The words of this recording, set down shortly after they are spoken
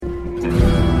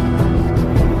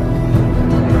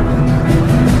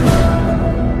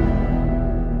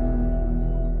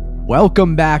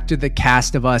Welcome back to the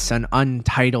Cast of Us, an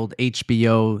untitled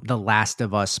HBO The Last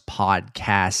of Us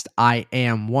podcast. I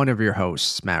am one of your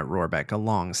hosts, Matt Rohrbeck,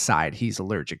 alongside he's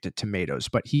allergic to tomatoes,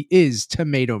 but he is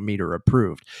tomato meter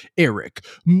approved, Eric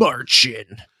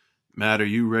Marchin. Matt, are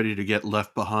you ready to get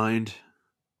left behind?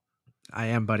 I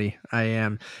am, buddy. I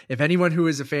am. If anyone who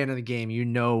is a fan of the game, you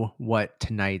know what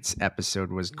tonight's episode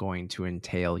was going to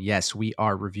entail. Yes, we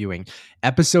are reviewing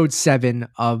episode 7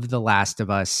 of The Last of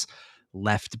Us,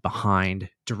 Left Behind,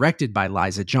 directed by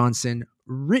Liza Johnson,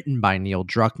 written by Neil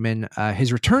Druckmann.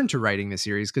 His return to writing the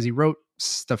series, because he wrote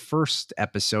the first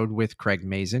episode with Craig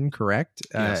Mazin, correct?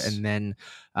 Yes. And then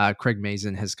Craig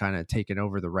Mazin has kind of taken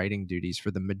over the writing duties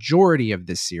for the majority of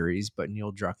this series, but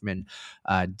Neil Druckmann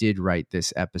did write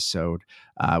this episode,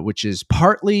 which is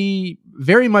partly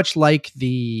very much like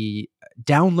the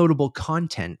downloadable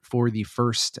content for the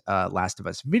first Last of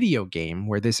Us video game,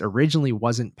 where this originally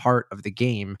wasn't part of the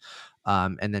game,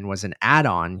 and then was an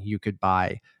add-on you could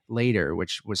buy later,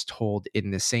 which was told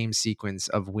in the same sequence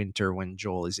of winter when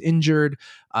Joel is injured.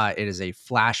 It is a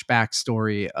flashback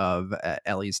story of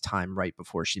Ellie's time right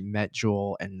before she met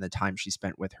Joel and the time she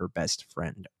spent with her best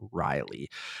friend, Riley.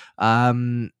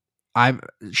 I'm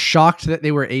shocked that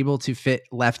they were able to fit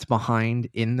Left Behind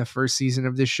in the first season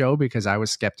of this show, because I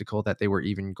was skeptical that they were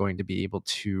even going to be able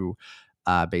to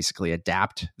basically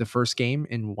adapt the first game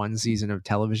in one season of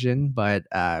television. But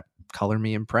color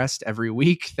me impressed every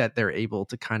week that they're able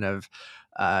to kind of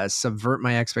subvert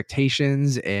my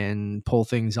expectations and pull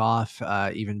things off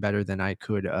even better than I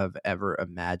could have ever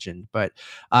imagined. But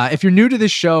if you're new to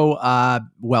this show,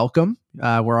 welcome.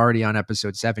 We're already on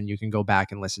episode 7. You can go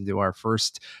back and listen to our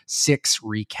first 6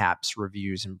 recaps,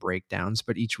 reviews, and breakdowns.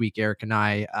 But each week, Eric and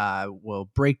I will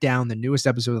break down the newest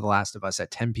episode of The Last of Us at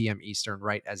 10 p.m. Eastern,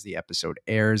 right as the episode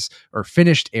airs or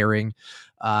finished airing.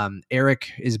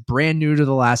 Eric is brand new to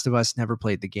The Last of Us, never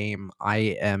played the game.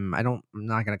 I'm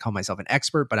not going to call myself an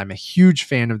expert, but I'm a huge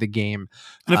fan of the game.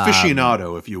 An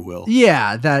aficionado, if you will.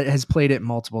 Yeah, that has played it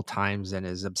multiple times and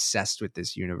is obsessed with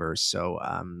this universe. So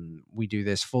we do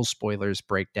this full spoilers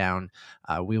breakdown.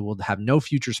 We will have no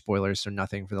future spoilers, so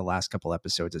nothing for the last couple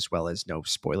episodes, as well as no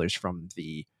spoilers from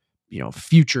the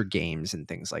future games and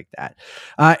things like that.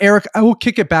 Eric, I will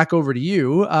kick it back over to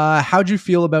you. How'd you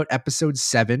feel about episode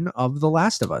 7 of The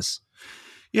Last of Us?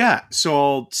 Yeah, so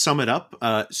I'll sum it up.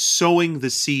 Sowing the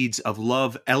seeds of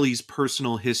love, Ellie's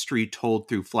personal history told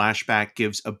through flashback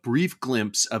gives a brief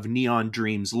glimpse of neon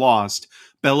dreams lost.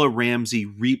 Bella Ramsey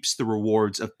reaps the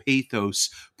rewards of pathos,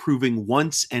 proving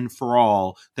once and for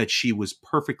all that she was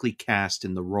perfectly cast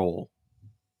in the role.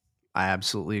 I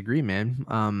absolutely agree, man.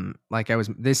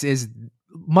 This is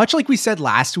much like we said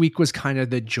last week was kind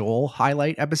of the Joel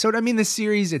highlight episode. I mean, the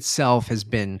series itself has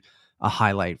been a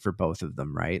highlight for both of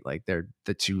them, right? Like they're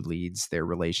the two leads, their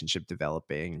relationship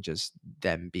developing, just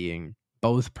them being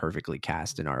both perfectly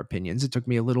cast in our opinions. It took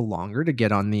me a little longer to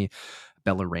get on the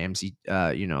Bella Ramsey,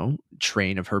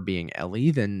 train of her being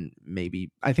Ellie than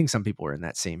maybe I think some people were in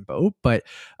that same boat. But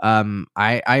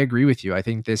I agree with you. I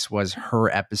think this was her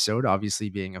episode, obviously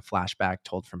being a flashback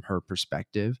told from her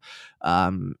perspective.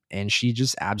 And she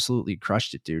just absolutely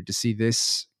crushed it, dude. To see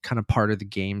this kind of part of the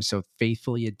game so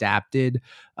faithfully adapted,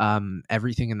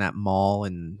 everything in that mall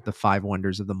and the 5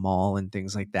 wonders of the mall and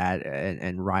things like that,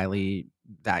 and Riley,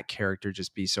 that character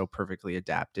just be so perfectly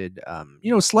adapted.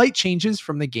 Slight changes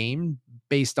from the game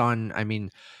based on, I mean,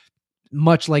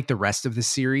 much like the rest of the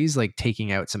series, like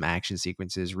taking out some action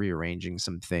sequences, rearranging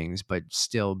some things, but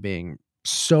still being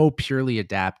so purely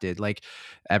adapted. Like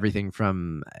everything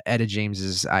from Etta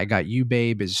James's "I Got You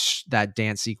Babe" is that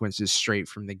dance sequence is straight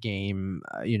from the game.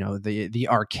 The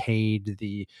arcade,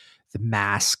 the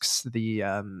masks,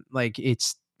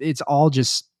 it's all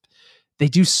just, they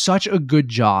do such a good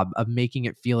job of making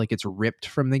it feel like it's ripped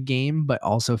from the game, but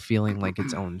also feeling like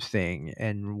its own thing.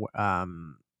 And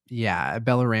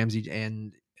Bella Ramsey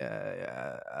and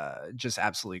just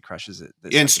absolutely crushes it.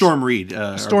 And Storm Reed.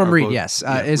 Is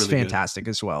really fantastic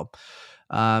as well.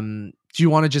 Do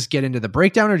you want to just get into the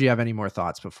breakdown, or do you have any more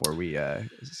thoughts before we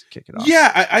kick it off?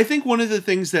 Yeah, I think one of the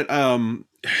things that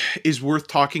is worth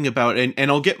talking about,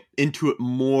 and I'll get into it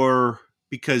more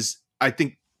because I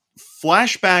think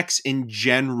flashbacks in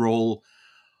general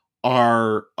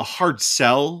are a hard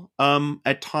sell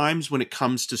at times when it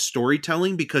comes to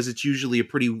storytelling, because it's usually a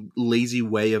pretty lazy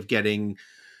way of getting,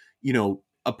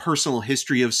 a personal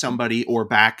history of somebody or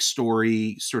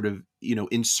backstory sort of,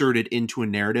 inserted into a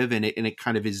narrative. And it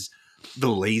kind of is the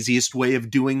laziest way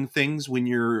of doing things when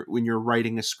you're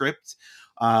writing a script.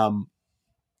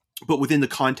 But within the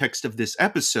context of this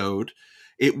episode,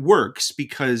 it works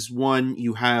because, one,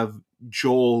 you have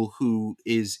Joel, who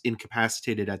is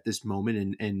incapacitated at this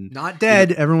moment and Not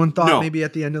dead. Everyone thought no, maybe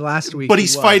at the end of last week, but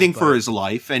he's fighting for his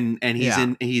life, and he's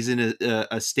yeah. in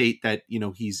a state that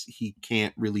he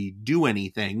can't really do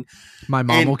anything. My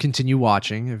mom will continue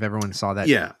watching. If everyone saw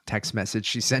that text message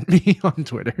she sent me on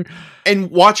Twitter,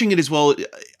 and watching it as well,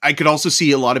 I could also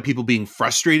see a lot of people being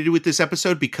frustrated with this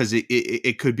episode because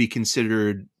it could be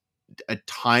considered a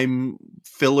time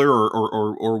filler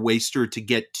or waster to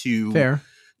get to fair.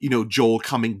 Joel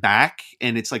coming back,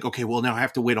 and it's like, okay, well, now I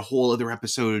have to wait a whole other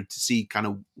episode to see kind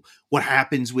of what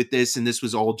happens with this, and this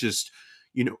was all just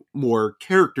more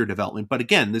character development. But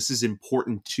again, this is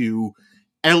important to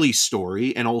Ellie's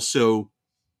story, and also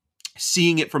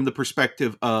seeing it from the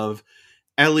perspective of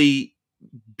Ellie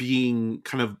being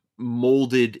kind of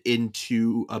molded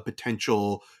into a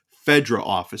potential Fedra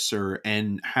officer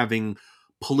and having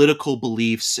political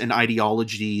beliefs and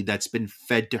ideology that's been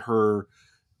fed to her,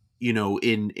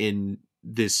 in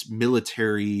this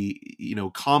military,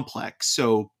 complex.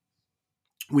 So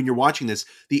when you're watching this,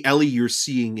 the Ellie you're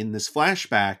seeing in this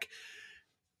flashback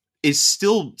is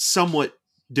still somewhat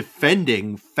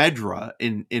defending Fedra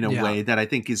in a way that I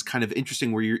think is kind of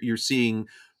interesting, where you're seeing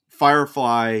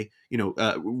Firefly,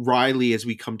 Riley, as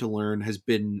we come to learn, has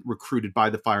been recruited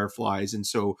by the Fireflies, and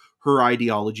so her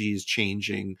ideology is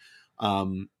changing.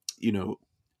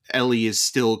 Ellie is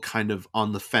still kind of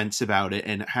on the fence about it,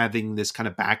 and having this kind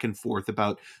of back and forth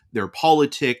about their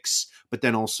politics, but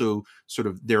then also sort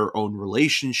of their own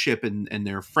relationship and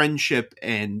their friendship,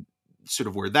 and sort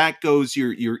of where that goes.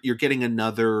 You're getting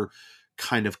another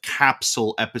kind of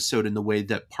capsule episode in the way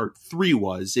that part 3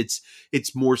 was.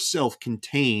 It's more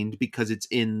self-contained because it's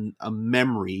in a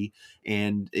memory,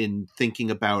 and in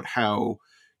thinking about how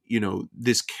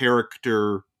this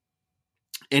character,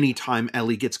 anytime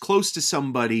Ellie gets close to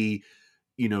somebody,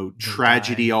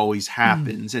 tragedy always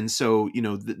happens. And so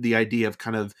the idea of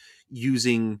kind of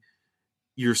using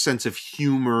your sense of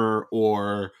humor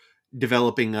or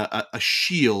developing a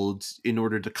shield in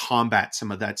order to combat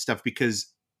some of that stuff,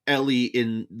 because Ellie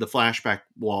in the flashback,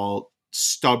 while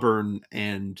stubborn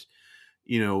and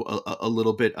a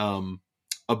little bit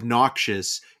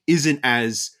obnoxious, isn't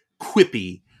as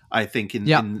quippy, I think, in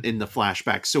the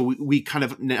flashback. So we kind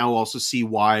of now also see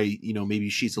why maybe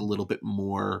she's a little bit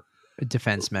more a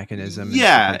defense mechanism, and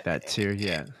stuff like that too.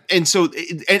 And so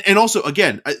and also,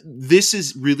 again, this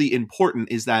is really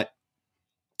important, is that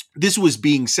this was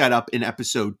being set up in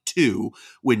episode 2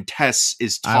 when Tess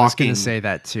is talking. I was going to say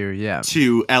that too,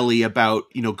 to Ellie about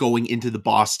going into the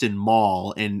Boston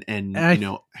Mall and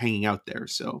hanging out there.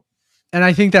 So, and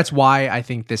I think that's why I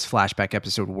think this flashback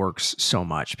episode works so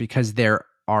much, because there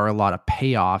are a lot of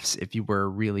payoffs if you were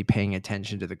really paying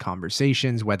attention to the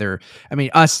conversations.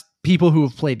 Us people who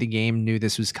have played the game knew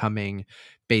this was coming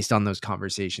based on those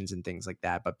conversations and things like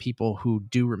that. But people who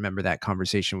do remember that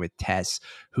conversation with Tess,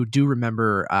 who do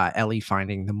remember Ellie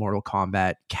finding the Mortal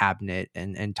Kombat cabinet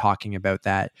and talking about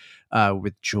that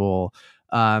with Joel,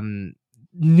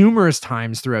 numerous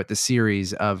times throughout the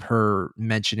series, of her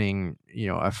mentioning,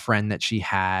 a friend that she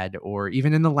had, or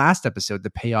even in the last episode, the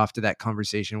payoff to that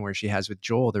conversation where she has with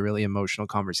Joel, the really emotional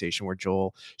conversation where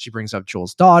she brings up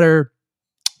Joel's daughter.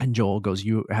 And Joel goes,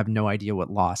 "You have no idea what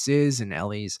loss is." And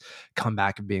Ellie's come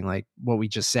back and being like, "What we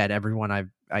just said, everyone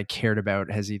I cared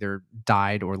about has either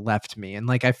died or left me." And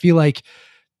I feel like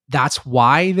that's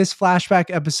why this flashback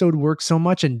episode works so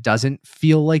much and doesn't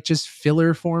feel like just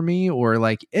filler for me.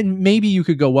 And maybe you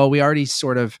could go, well, we already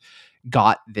sort of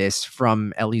got this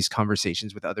from Ellie's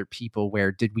conversations with other people.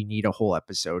 Where did we need a whole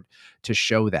episode to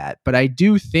show that? But I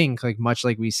do think, much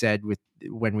like we said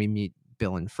when we meet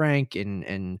Bill and Frank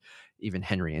and even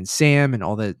Henry and Sam and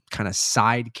all the kind of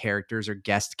side characters or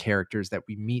guest characters that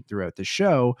we meet throughout the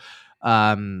show,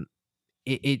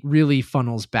 it really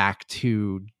funnels back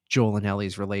to Joel and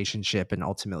Ellie's relationship and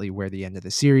ultimately where the end of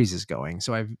the series is going.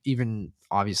 So I've even,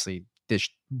 obviously, this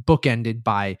book ended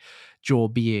by Joel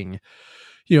being,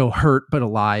 hurt but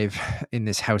alive in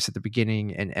this house at the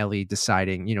beginning, and Ellie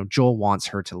deciding, Joel wants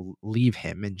her to leave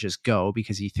him and just go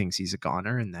because he thinks he's a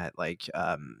goner, and that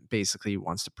basically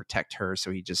wants to protect her.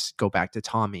 So he just go back to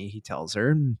Tommy, he tells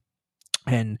her,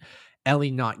 and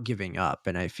Ellie not giving up.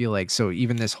 And I feel like, so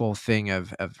even this whole thing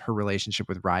of her relationship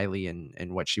with Riley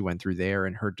and what she went through there,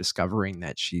 and her discovering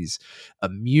that she's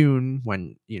immune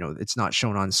when, it's not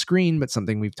shown on screen, but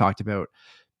something we've talked about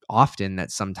often,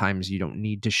 that sometimes you don't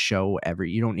need to show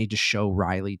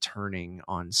Riley turning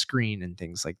on screen and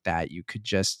things like that. You could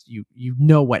just,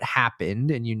 what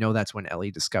happened, and that's when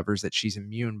Ellie discovers that she's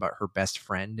immune, but her best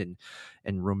friend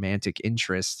and romantic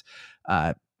interest,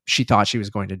 she thought she was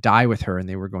going to die with her and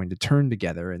they were going to turn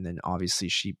together. And then obviously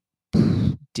she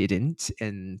didn't,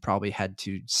 and probably had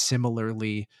to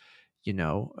similarly,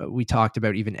 we talked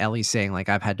about even Ellie saying like,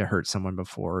 I've had to hurt someone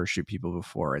before or shoot people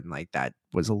before. And like that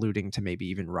was alluding to maybe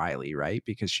even Riley, right?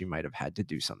 Because she might have had to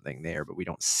do something there, but we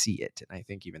don't see it. And I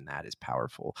think even that is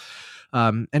powerful.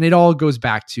 And it all goes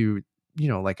back to,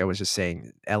 like I was just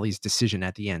saying, Ellie's decision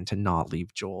at the end to not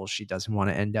leave Joel. She doesn't want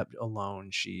to end up alone.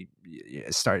 She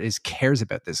cares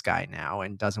about this guy now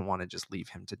and doesn't want to just leave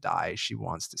him to die. She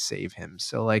wants to save him.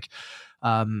 So like,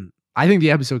 I think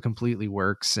the episode completely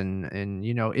works and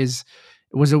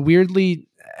was a weirdly,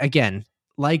 again,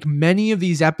 like many of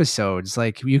these episodes,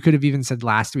 like you could have even said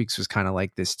last week's was kind of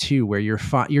like this too, where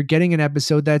you're getting an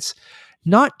episode that's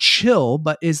not chill,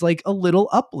 but is like a little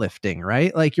uplifting,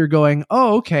 right? Like you're going,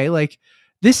 oh, okay, like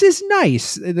this is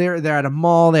nice. They're at a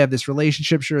mall. They have this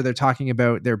relationship. Sure, they're talking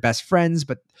about their best friends,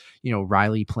 but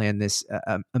Riley planned this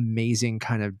amazing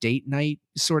kind of date night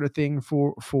sort of thing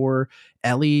for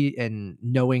Ellie, and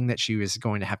knowing that she was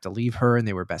going to have to leave her, and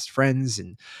they were best friends,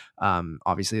 and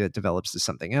obviously that develops to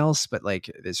something else. But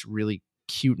like this really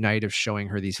cute night of showing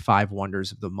her these 5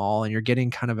 wonders of the mall, and you're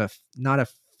getting kind of not a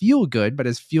feel good, but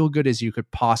as feel good as you could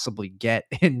possibly get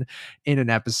in an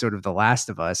episode of The Last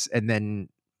of Us. And then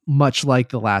much like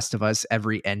The Last of Us,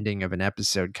 every ending of an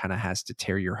episode kind of has to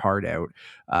tear your heart out.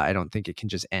 I don't think it can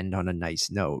just end on a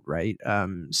nice note, right?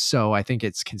 So I think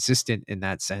it's consistent in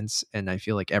that sense, and I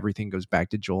feel like everything goes back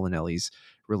to Joel and Ellie's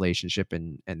relationship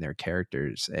and their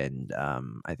characters, and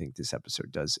I think this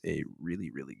episode does a really,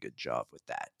 really good job with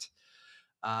that.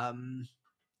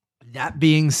 That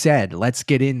being said, let's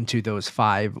get into those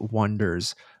 5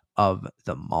 wonders of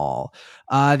the mall.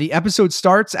 The episode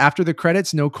starts after the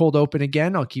credits, no cold open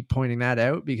again. I'll keep pointing that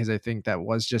out because I think that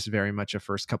was just very much a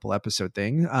first couple episode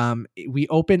thing. We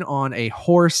open on a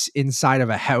horse inside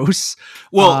of a house.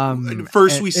 Well,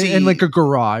 first we see in like a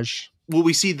garage. Well,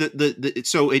 we see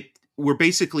we're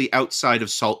basically outside of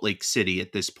Salt Lake City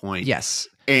at this point. Yes.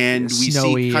 And we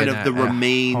see kind of the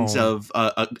remains of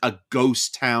a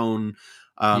ghost town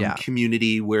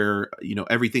community where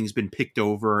everything's been picked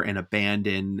over and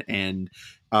abandoned, and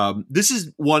this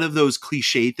is one of those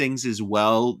cliche things as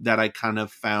well that I kind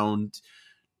of found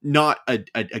not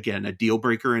a deal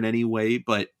breaker in any way,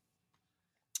 but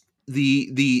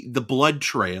the blood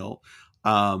trail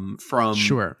from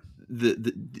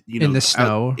the in the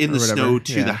snow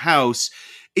to the house.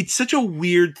 It's such a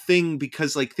weird thing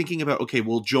because, like, thinking about, okay,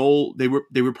 well, Joel, they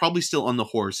were probably still on the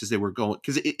horse as they were going,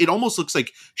 because it almost looks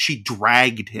like she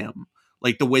dragged him,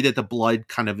 like the way that the blood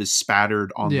kind of is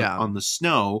spattered on the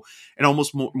snow. It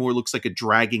almost more looks like a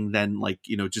dragging than like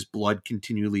just blood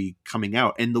continually coming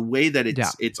out. And the way that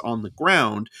it's on the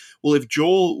ground. Well, if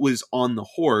Joel was on the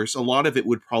horse, a lot of it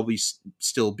would probably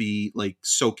still be like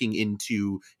soaking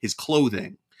into his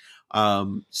clothing.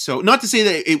 So not to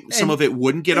say that some of it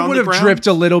wouldn't get on the ground. It would have dripped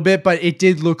a little bit, but it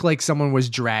did look like someone was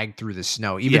dragged through the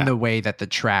snow, even the way that the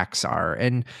tracks are.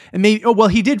 And maybe,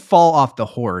 he did fall off the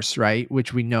horse, right?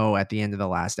 Which we know at the end of the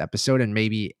last episode, and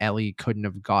maybe Ellie couldn't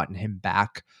have gotten him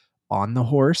back on the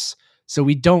horse. So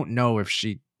we don't know if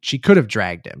she could have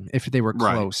dragged him if they were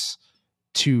close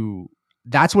to.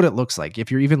 That's what it looks like. If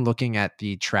you're even looking at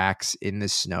the tracks in the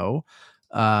snow,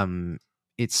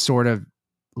 it's sort of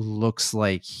looks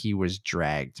like he was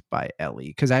dragged by Ellie,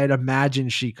 because I'd imagine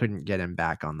she couldn't get him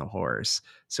back on the horse.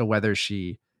 So whether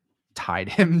she tied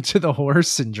him to the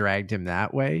horse and dragged him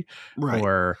that way,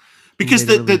 or because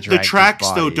the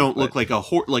tracks though don't look like a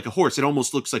horse. It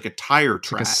almost looks like a tire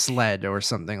track, like a sled or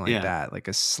something like that, like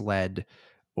a sled,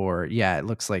 or it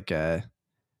looks like a.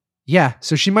 Yeah,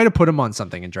 so she might have put him on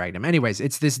something and dragged him. Anyways,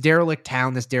 it's this derelict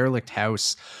town, this derelict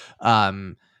house.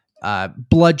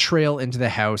 Blood trail into the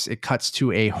house. It cuts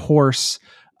to a horse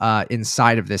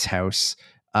inside of this house.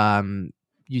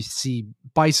 You see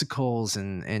bicycles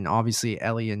and obviously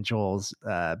Ellie and Joel's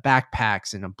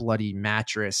backpacks and a bloody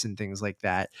mattress and things like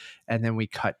that. And then we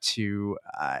cut to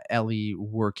Ellie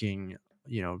working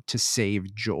to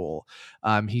save Joel.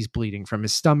 He's bleeding from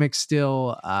his stomach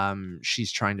still.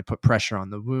 She's trying to put pressure on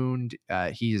the wound.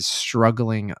 He is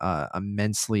struggling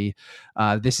immensely.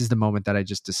 This is the moment that I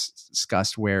just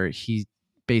discussed where he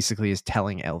basically is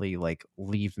telling Ellie, like,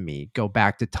 leave me, go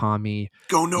back to Tommy,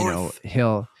 go north.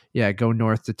 Go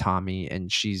north to Tommy.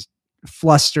 And she's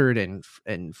flustered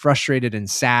and frustrated and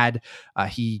sad.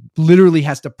 He literally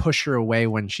has to push her away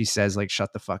when she says, like,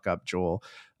 shut the fuck up, Joel.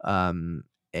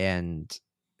 And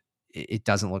it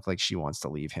doesn't look like she wants to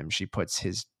leave him. She puts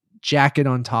his jacket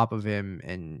on top of him,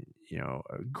 and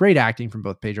great acting from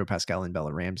both Pedro Pascal and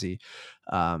Bella Ramsey.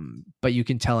 But you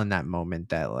can tell in that moment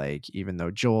that, like, even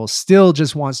though Joel still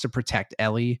just wants to protect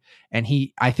Ellie, and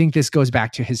I think this goes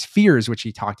back to his fears, which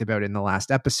he talked about in the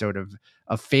last episode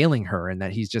of failing her, and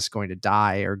that he's just going to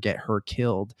die or get her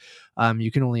killed.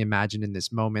 You can only imagine in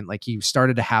this moment, like, he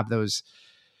started to have those,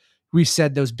 we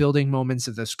said, those building moments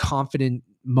of those confident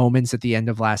moments at the end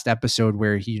of last episode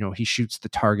where he shoots the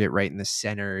target right in the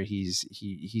center. He's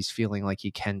feeling like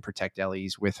he can protect Ellie.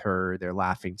 He's with her. They're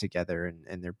laughing together,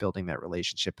 and they're building that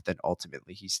relationship. But then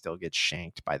ultimately he still gets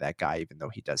shanked by that guy, even though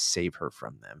he does save her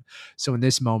from them. So in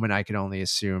this moment, I can only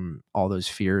assume all those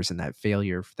fears and that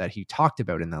failure that he talked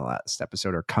about in the last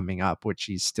episode are coming up, which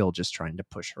he's still just trying to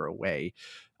push her away.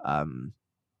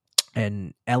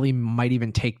 And Ellie might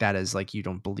even take that as, like, you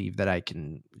don't believe that I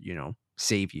can,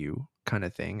 save you, kind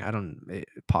of thing. I don't,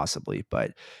 possibly,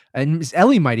 and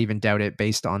Ellie might even doubt it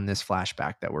based on this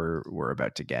flashback that we're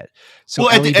about to get. So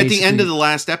well, Ellie at the end of the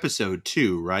last episode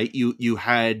too, right? You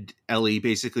had Ellie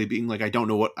basically being like, I don't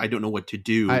know what to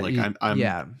do.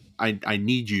 I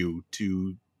need you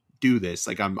to do this.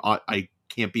 Like, I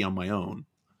can't be on my own.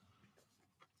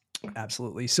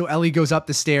 Absolutely. So Ellie goes up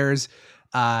the stairs.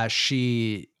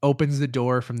 She opens the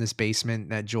door from this basement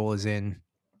that Joel is in.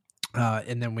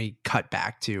 And then we cut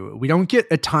back to, we don't get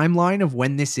a timeline of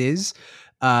when this is,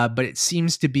 but it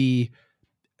seems to be,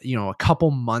 a couple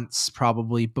months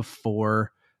probably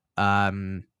before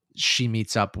she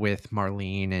meets up with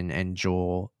Marlene and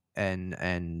Joel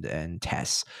and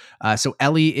Tess. So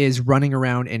Ellie is running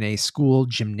around in a school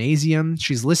gymnasium.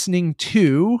 She's listening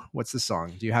to, what's the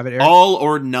song? Do you have it, Eric? All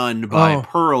or None by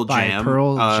Pearl Jam.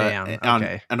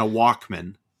 Okay. On a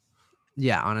Walkman.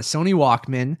 Yeah, on a Sony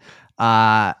Walkman.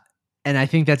 And I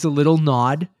think that's a little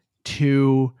nod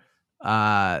to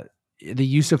the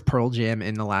use of Pearl Jam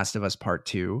in The Last of Us Part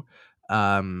 2,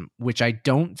 which I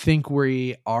don't think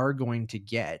we are going to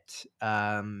get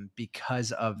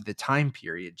because of the time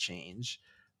period change.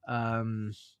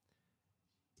 I'm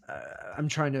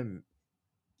trying to...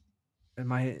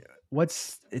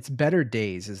 It's Better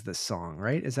Days is the song,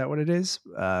 right? Is that what it is?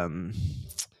 God,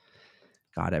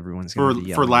 everyone's going to be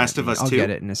yelling for Last at me. of Us I'll 2? get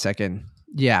it in a second.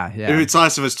 Yeah. If it's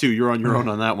Last of Us 2, you're on your own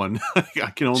on that one.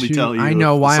 I can only tell you. I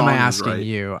know. Why am I asking right.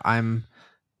 you? I'm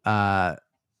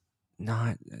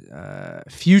not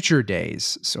Future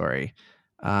Days. Sorry.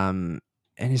 And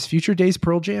is Future Days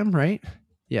Pearl Jam, right?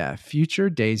 Yeah, Future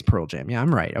Days Pearl Jam. Yeah,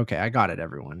 I'm right. Okay, I got it,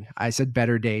 everyone. I said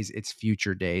Better Days. It's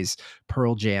Future Days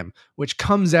Pearl Jam, which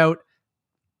comes out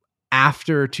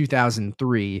after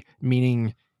 2003,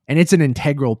 meaning... And it's an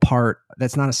integral part.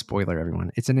 That's not a spoiler,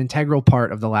 everyone. It's an integral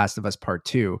part of The Last of Us Part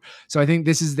 2. So I think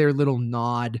this is their little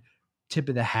nod, tip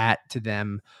of the hat to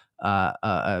them,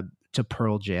 to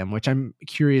Pearl Jam, which I'm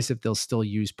curious if they'll still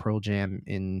use Pearl Jam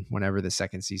in whenever the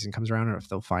second season comes around, or if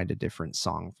they'll find a different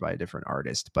song by a different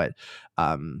artist. But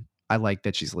I like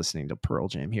that she's listening to Pearl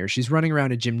Jam here. She's running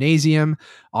around a gymnasium.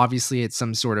 Obviously, it's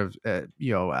some sort of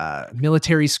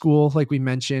military school, like we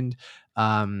mentioned.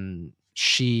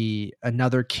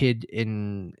 Another kid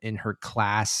in her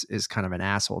class is kind of an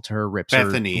asshole to her, rips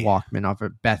Bethany. her Walkman off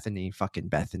of Bethany,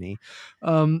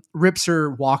 rips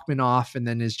her Walkman off, and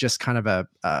then is just kind of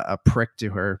a prick to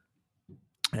her.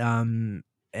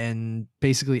 And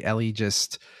basically Ellie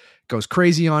just goes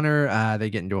crazy on her. They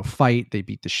get into a fight. They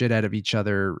beat the shit out of each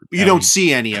other. You don't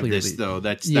see any of this though.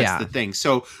 That's the thing.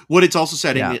 So what it's also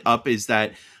setting it up is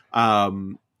that,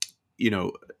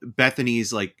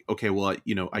 Bethany's like, okay, well,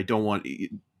 I don't want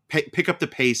pick up the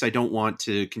pace. I don't want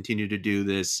to continue to do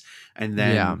this. And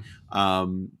then,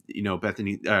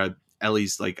 Bethany,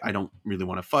 Ellie's like, I don't really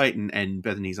want to fight. And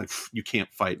Bethany's like, you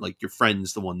can't fight. Like, your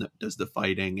friend's the one that does the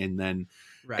fighting. And then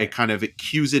it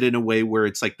cues it in a way where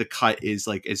it's like the cut is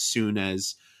like, as soon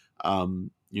as, the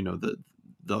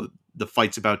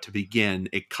fight's about to begin,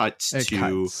 it cuts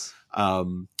to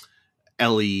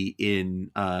Ellie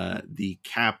in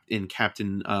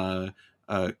Captain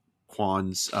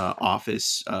Kwan's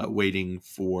office, waiting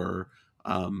for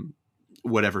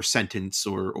whatever sentence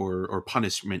or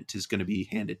punishment is going to be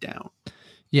handed down.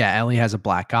 Yeah, Ellie has a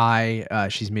black eye.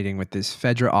 She's meeting with this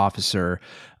Fedra officer.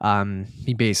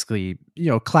 He basically,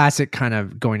 classic kind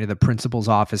of going to the principal's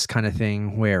office kind of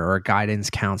thing, or a guidance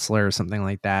counselor or something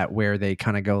like that, where they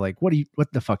kind of go like, what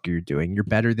the fuck are you doing? You're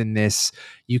better than this.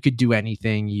 You could do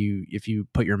anything if you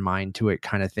put your mind to it,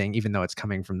 kind of thing, even though it's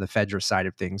coming from the Fedra side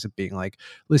of things, of being like,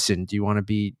 listen, do you want to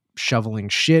be shoveling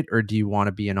shit, or do you want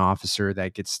to be an officer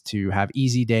that gets to have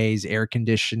easy days, air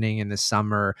conditioning in the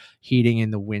summer, heating in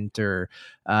the winter,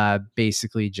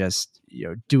 basically just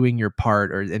doing your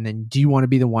part? And then do you want to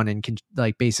be the one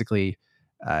basically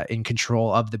in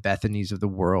control of the Bethanies of the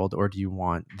world, or do you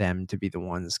want them to be the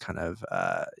ones kind of,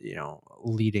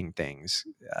 leading things?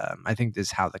 I think this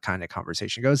is how the kind of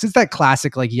conversation goes. It's that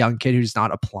classic, like, young kid who's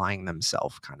not applying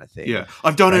themselves kind of thing. Yeah.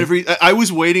 I've done right? I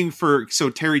was waiting for, so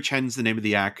Terry Chen's the name of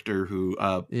the actor who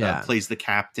plays the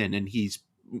captain, and he's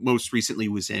most recently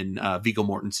was in Viggo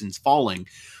Mortensen's Falling.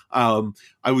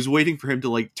 I was waiting for him to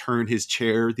like turn his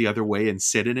chair the other way and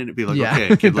sit in it and be like,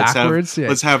 okay, kid, let's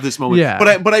have this moment. Yeah.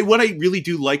 But what I really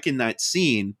do like in that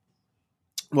scene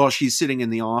while she's sitting in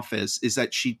the office is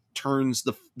that she turns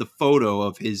the photo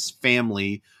of his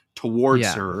family towards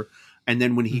her. And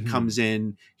then when he comes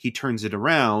in, he turns it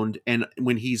around. And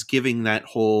when he's giving that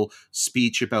whole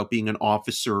speech about being an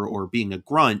officer or being a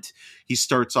grunt, he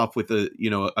starts off with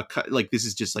like, this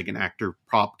is just like an actor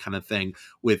prop kind of thing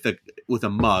with a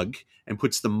mug, and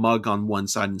puts the mug on one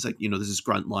side and it's like, this is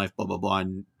grunt life, blah, blah, blah.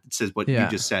 And it says what you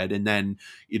just said. And then,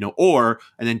 and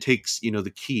then takes,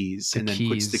 the keys and then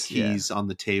puts the keys on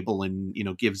the table and,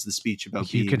 gives the speech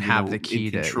about you being, can have the key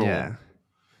in control.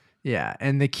 Yeah,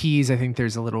 and the keys, I think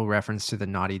there's a little reference to the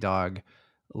Naughty Dog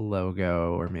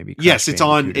logo, or maybe Crash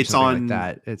Bandicoot it's on like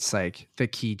that. It's like the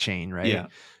keychain, right? Yeah.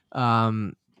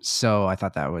 So I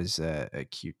thought that was a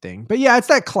cute thing. But yeah, it's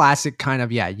that classic kind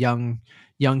of young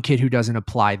kid who doesn't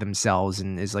apply themselves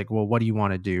and is like, well, what do you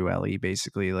want to do, Ellie?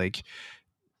 Basically, like,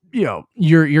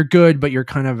 you're good, but you're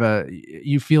kind of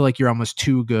you feel like you're almost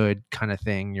too good kind of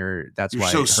thing. That's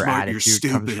why so her smart, attitude you're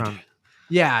stupid. comes from.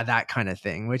 Yeah, that kind of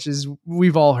thing, which is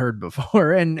we've all heard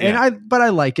before. But I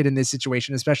like it in this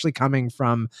situation, especially coming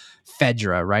from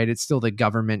Fedra, right? It's still the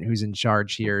government who's in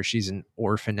charge here. She's an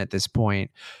orphan at this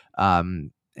point.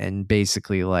 And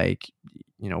basically, like,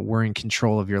 we're in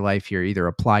control of your life here. Either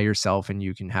apply yourself and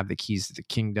you can have the keys to the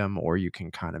kingdom, or you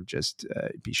can kind of just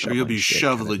be shoveling you'll be shit.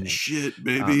 Shoveling shit,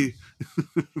 baby.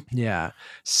 Yeah.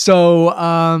 So,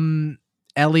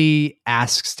 Ellie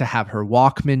asks to have her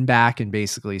Walkman back and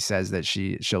basically says that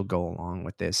she'll go along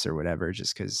with this or whatever,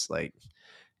 just because, like,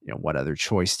 what other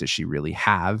choice does she really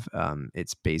have?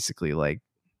 It's basically like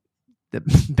the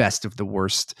best of the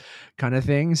worst kind of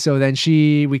thing. So then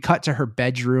we cut to her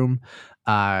bedroom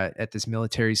at this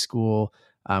military school.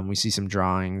 We see some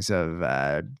drawings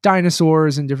of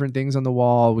dinosaurs and different things on the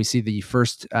wall. We see the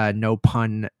first no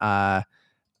pun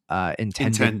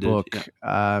intended book,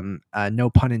 no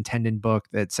pun intended book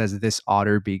that says "This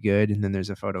otter be good," and then there's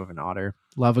a photo of an otter.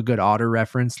 Love a good otter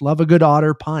reference. Love a good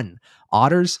otter pun.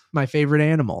 Otters, my favorite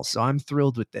animal, so I'm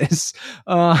thrilled with this.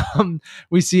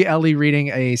 We see Ellie reading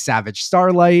A Savage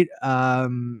Starlight.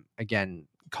 Again,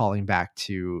 calling back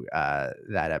to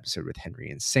that episode with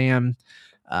Henry and Sam.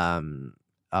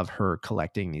 Of her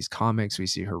collecting these comics. We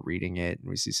see her reading it, and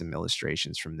we see some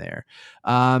illustrations from there.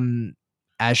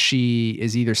 As she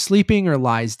is either sleeping or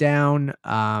lies down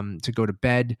to go to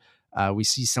bed, we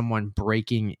see someone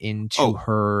breaking into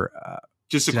her.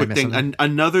 Just a quick thing.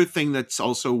 Another thing that's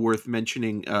also worth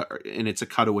mentioning, and it's a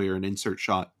cutaway or an insert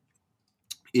shot,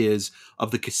 is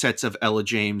of the cassettes of Ella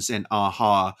James and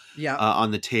Aha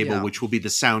on the table, which will be the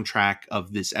soundtrack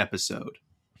of this episode.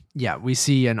 Yeah, we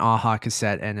see an Aha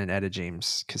cassette and an Etta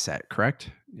James cassette, correct?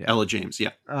 Yeah. Ella James,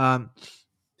 yeah.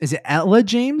 Is it Ella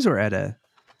James or Etta?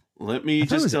 Let me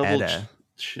just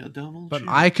double but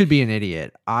I could be an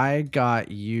idiot. I got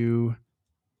you,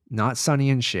 not Sonny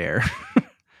and Cher.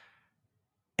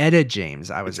 Etta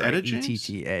James. I was right. Etta James?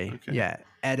 ETTA. Okay. Yeah,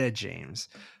 Etta James.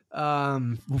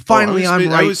 Finally, I'm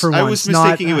right for once. I was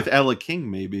mistaking it with Ella King,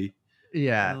 maybe.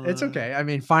 Yeah, it's okay. I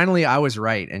mean, finally, I was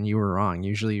right and you were wrong.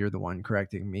 Usually, you're the one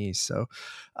correcting me. So,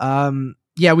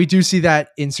 yeah, we do see that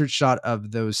insert shot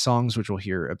of those songs, which we'll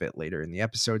hear a bit later in the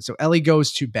episode. So Ellie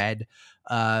goes to bed.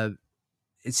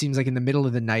 It seems like in the middle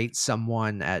of the night,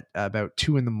 someone at about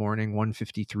 2 a.m,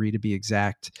 1:53 to be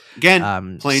exact.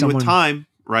 Again, playing with time,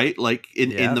 right? Like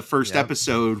in the first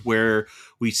episode where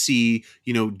we see,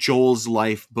 Joel's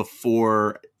life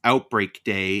before Outbreak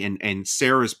Day and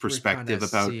Sarah's perspective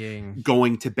about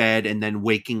going to bed and then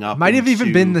waking up. Might have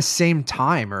even been the same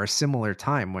time or a similar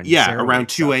time when Sarah around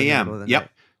 2 a.m. Yep.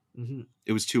 Mm-hmm.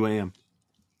 It was 2 a.m.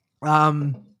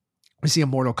 We see a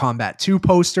Mortal Kombat 2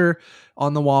 poster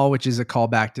on the wall, which is a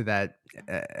callback to that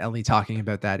Ellie talking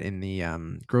about that in the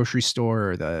grocery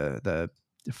store or the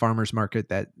farmer's market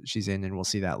that she's in, and we'll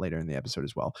see that later in the episode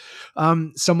as well.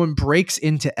 Someone breaks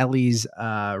into Ellie's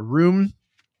room.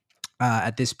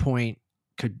 At this point,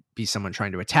 could be someone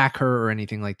trying to attack her or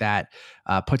anything like that.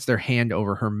 Puts their hand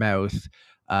over her mouth,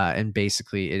 and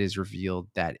basically it is revealed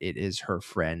that it is her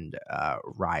friend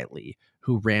Riley,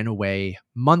 who ran away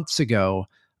months ago.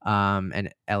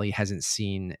 And Ellie hasn't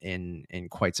seen in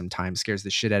quite some time. Scares the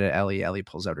shit out of Ellie. Ellie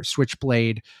pulls out her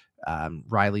switchblade,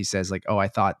 Riley says like, "Oh, I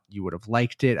thought you would have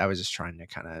liked it. I was just trying to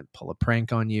kind of pull a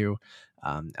prank on you."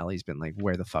 Ellie's been like,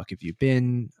 "Where the fuck have you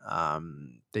been?"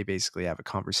 They basically have a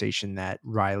conversation that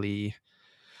Riley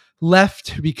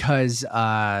left because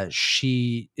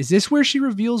is this where she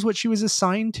reveals what she was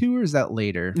assigned to, or is that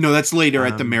later? No, that's later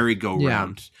at the Yeah.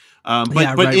 merry-go-round. Yeah,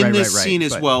 But in right, this right. scene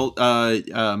as But well,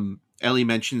 Ellie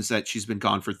mentions that she's been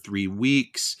gone for 3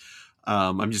 weeks.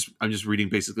 I'm just reading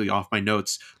basically off my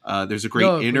notes. There's a great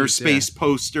no, inner please, yeah. space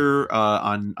poster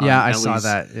on Yeah, I saw Ellie's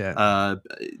that. Yeah.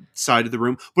 side of the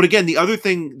room. But again, the other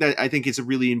thing that I think is a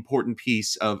really important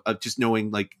piece of just knowing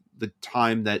like the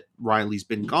time that Riley's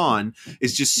been gone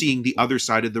is just seeing the other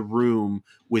side of the room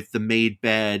with the made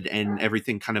bed and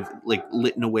everything kind of like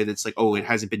lit in a way that's like, oh, it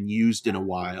hasn't been used in a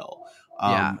while.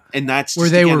 Yeah. And that's Where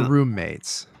just, they were again,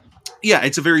 roommates. yeah,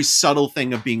 it's a very subtle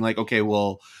thing of being like, okay,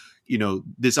 well, you know,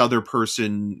 this other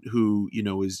person who, you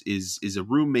know, is a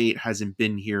roommate hasn't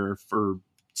been here for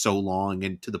so long,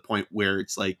 and to the point where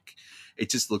it's like it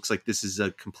just looks like this is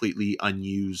a completely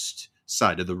unused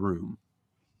side of the room.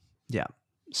 Yeah.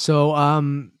 So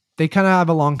they kind of have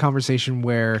a long conversation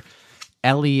where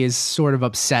Ellie is sort of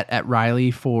upset at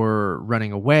Riley for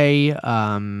running away.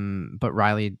 But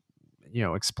Riley,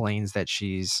 explains that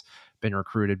she's been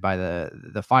recruited by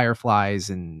the Fireflies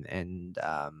and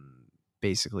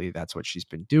basically that's what she's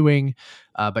been doing.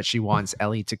 But she wants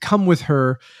Ellie to come with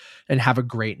her and have a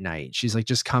great night. She's like,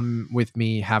 just come with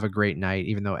me, have a great night,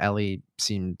 even though Ellie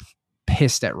seemed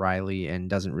pissed at Riley and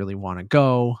doesn't really want to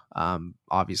go.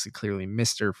 Obviously, clearly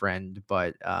missed her friend,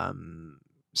 but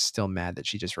still mad that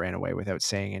she just ran away without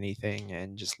saying anything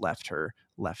and just left her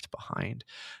behind.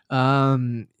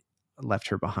 Left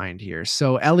her behind here.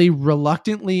 So Ellie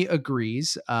reluctantly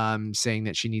agrees, saying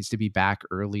that she needs to be back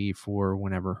early for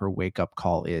whenever her wake up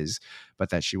call is, but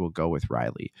that she will go with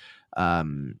Riley.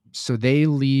 So they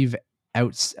leave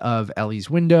out of Ellie's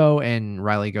window, and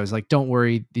Riley goes like, "Don't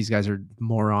worry, these guys are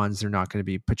morons. They're not going to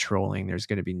be patrolling. There's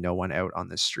going to be no one out on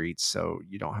the streets, so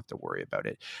you don't have to worry about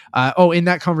it." In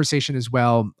that conversation as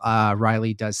well,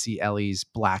 Riley does see Ellie's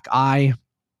black eye,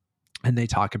 and they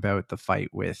talk about the fight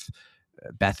with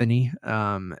Bethany,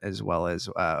 as well as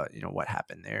what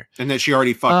happened there, and that she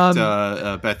already fucked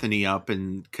Bethany up,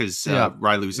 and because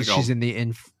Riley was like, she's in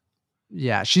the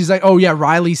yeah, she's like, "Oh yeah,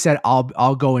 Riley said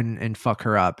I'll go and fuck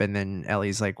her up," and then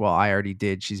Ellie's like, "Well, I already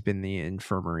did. She's been in the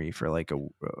infirmary for like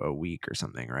a week or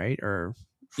something, right?" Or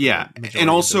yeah, and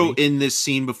also in this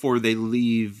scene before they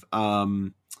leave,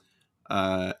 Ellie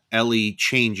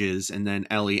changes, and then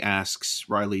Ellie asks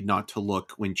Riley not to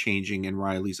look when changing, and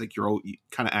Riley's like, you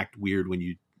kind of act weird when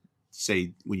you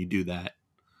do that.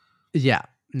 Yeah.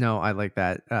 No, I like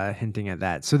that, hinting at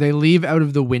that. So they leave out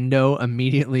of the window.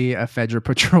 Immediately, a Fedra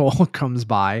patrol comes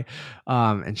by.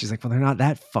 And she's like, well, they're not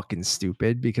that fucking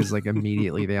stupid, because like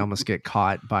immediately they almost get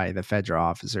caught by the Fedra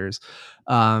officers.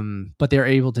 But they're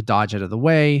able to dodge out of the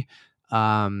way.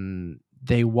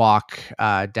 They walk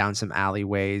down some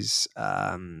alleyways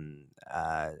and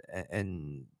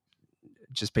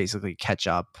just basically catch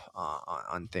up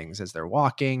on things as they're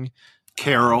walking.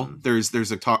 Carol,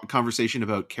 there's a conversation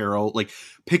about Carol, like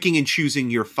picking and choosing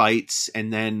your fights,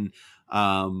 and then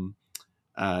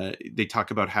they talk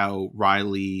about how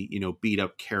Riley, beat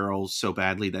up Carol so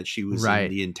badly that she was in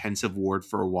the intensive ward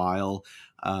for a while.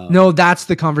 No, that's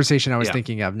the conversation I was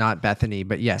thinking of, not Bethany,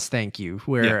 but yes, thank you.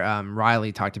 Where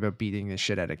Riley talked about beating the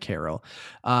shit out of Carol.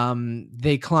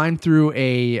 They climb through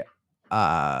a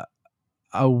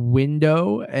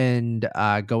window and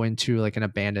go into like an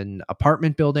abandoned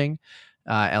apartment building.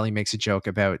 Ellie makes a joke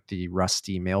about the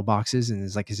rusty mailboxes and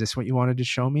is like, "Is this what you wanted to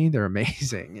show me? They're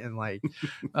amazing." And like,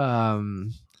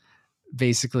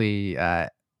 basically, I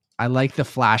like the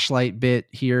flashlight bit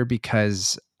here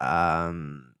because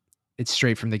it's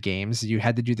straight from the games. You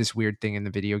had to do this weird thing in the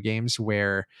video games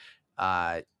where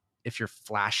if your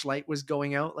flashlight was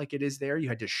going out like it is there, you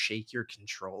had to shake your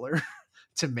controller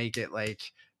to make it like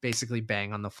basically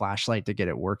bang on the flashlight to get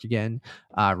it work again.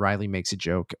 Riley makes a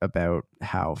joke about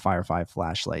how Firefly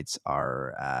flashlights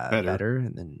are better.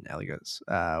 And then Ellie goes,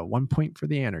 1 point for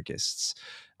the anarchists.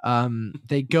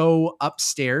 They go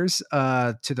upstairs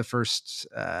to the first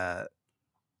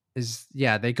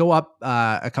they go up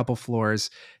a couple floors.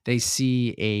 They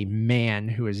see a man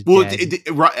who is dead.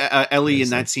 Ellie in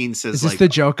that scene says, "Is this like the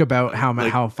joke about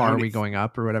how far are we going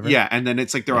up or whatever?" Yeah, and then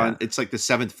it's like they're on. It's like the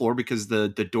 7th floor because the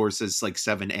door says like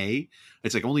 7A.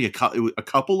 It's like only a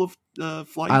couple of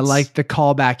flights. I like the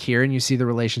callback here, and you see the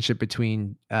relationship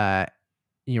between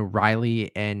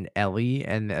Riley and Ellie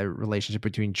and the relationship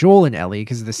between Joel and Ellie,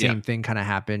 because the Yeah. same thing kind of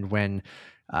happened when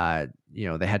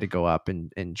they had to go up,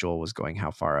 and Joel was going,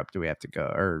 how far up do we have to go?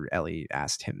 Or Ellie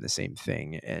asked him the same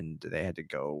thing, and they had to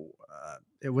go.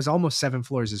 It was almost 7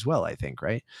 floors as well, I think,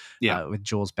 right? Yeah. With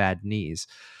Joel's bad knees.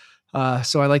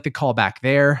 So I like the call back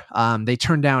there. They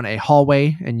turn down a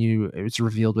hallway, and it's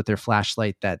revealed with their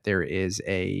flashlight that there is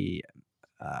a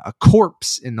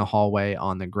corpse in the hallway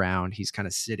on the ground. He's kind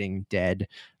of sitting dead.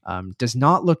 Does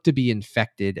not look to be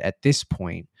infected at this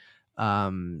point.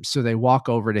 So they walk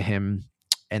over to him,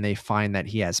 and they find that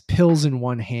he has pills in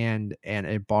one hand and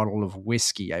a bottle of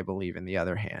whiskey, I believe, in the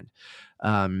other hand.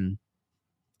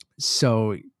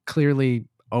 So clearly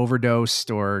overdosed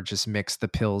or just mixed the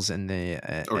pills and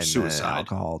Or the suicide.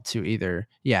 alcohol to either.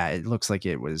 Yeah, it looks like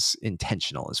it was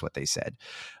intentional, is what they said.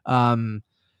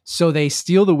 So they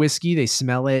steal the whiskey, they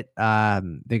smell it,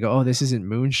 they go, oh, this isn't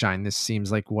moonshine, this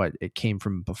seems like what it came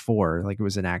from before, like it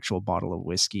was an actual bottle of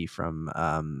whiskey from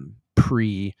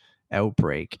pre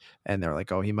outbreak. And they're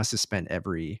like, oh, he must have spent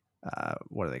every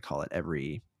what do they call it,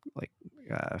 every like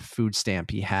food stamp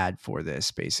he had for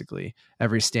this, basically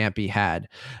every stamp he had.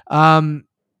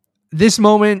 This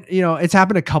moment, it's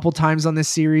happened a couple times on this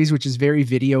series, which is very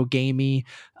video gamey,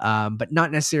 but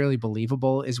not necessarily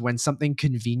believable, is when something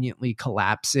conveniently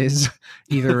collapses,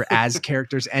 either as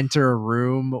characters enter a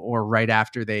room or right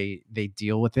after they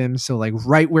deal with him. So like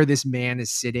right where this man is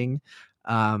sitting,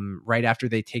 right after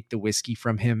they take the whiskey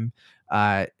from him,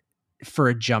 for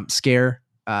a jump scare,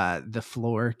 the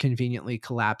floor conveniently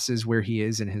collapses where he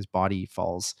is and his body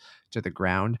falls to the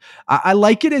ground. I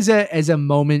like it as a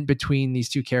moment between these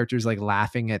two characters, like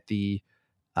laughing at the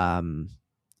um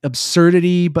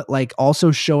absurdity, but like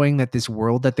also showing that this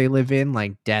world that they live in,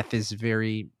 like death is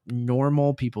very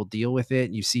normal. People deal with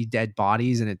it. You see dead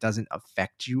bodies and it doesn't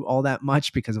affect you all that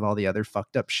much because of all the other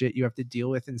fucked up shit you have to deal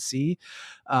with and see.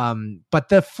 But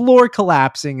the floor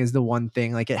collapsing is the one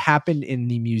thing. Like it happened in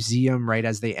the museum right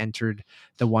as they entered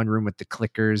the one room with the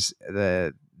clickers.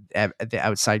 The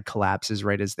outside collapses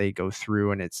right as they go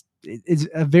through, and it's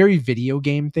a very video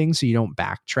game thing. So you don't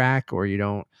backtrack or you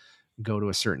don't go to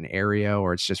a certain area,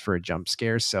 or it's just for a jump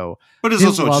scare. So But it's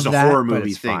didn't also just love a that, horror but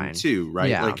movie it's thing fine. too, right?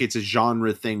 Yeah. Like it's a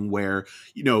genre thing where,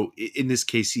 in this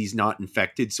case, he's not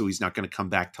infected, so he's not going to come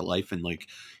back to life and So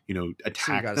you got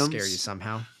attack to them. scare you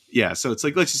somehow. Yeah, so it's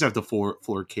like, let's just have the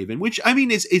floor cave in, which I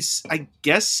mean is I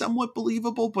guess somewhat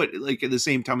believable, but like at the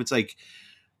same time, it's like,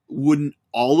 wouldn't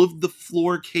all of the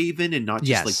floor cave in and not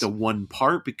just like Yes. the one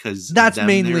part, because That's them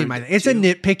mainly there it's a too?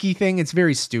 nitpicky thing. It's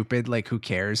very stupid. Like who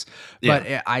cares? But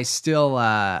Yeah. I still,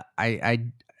 I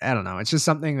don't know. It's just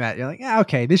something that you're like, yeah,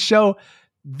 okay. This show,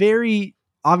 very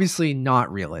obviously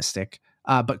not realistic,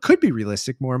 but could be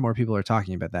realistic. More and more people are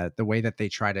talking about that. The way that they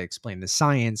try to explain the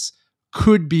science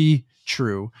could be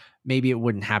true. Maybe it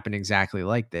wouldn't happen exactly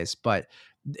like this, but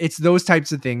it's those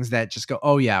types of things that just go,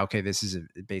 oh yeah, okay, this is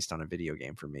based on a video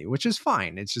game for me, which is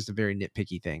fine. It's just a very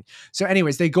nitpicky thing. So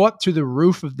anyways, they go up to the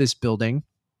roof of this building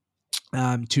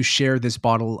to share this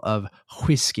bottle of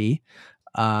whiskey,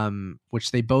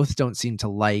 which they both don't seem to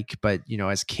like. But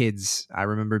as kids, I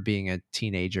remember being a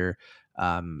teenager,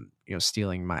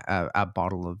 stealing a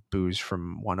bottle of booze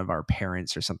from one of our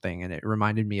parents or something, and it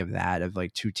reminded me of that, of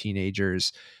like two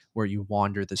teenagers where you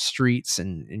wander the streets,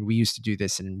 and we used to do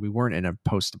this, and we weren't in a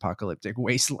post-apocalyptic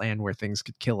wasteland where things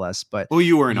could kill us, but Well,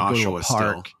 you were in you go to a Oshawa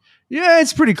park. still. Yeah,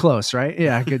 it's pretty close, right?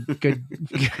 Yeah, good good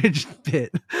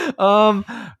bit.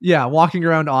 Yeah, walking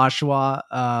around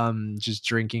Oshawa, just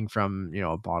drinking from,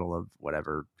 a bottle of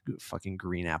whatever fucking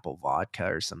green apple vodka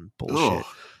or some bullshit.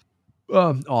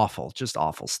 Ugh. Awful, just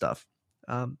awful stuff.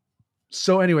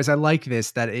 So anyways, I like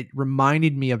this, that it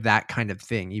reminded me of that kind of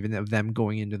thing, even of them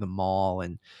going into the mall,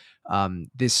 and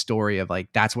this story of like,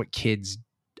 that's what kids,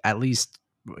 at least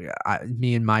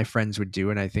me and my friends, would do.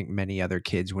 And I think many other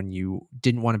kids, when you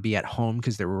didn't want to be at home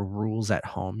because there were rules at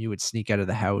home, you would sneak out of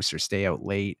the house or stay out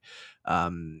late.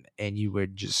 And you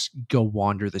would just go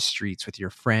wander the streets with your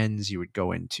friends. You would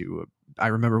go into I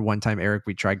remember one time, Eric,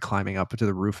 we tried climbing up to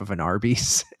the roof of an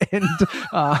Arby's and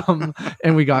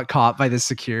we got caught by the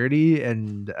security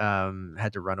and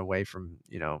had to run away from,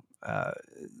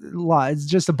 it's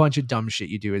just a bunch of dumb shit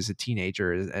you do as a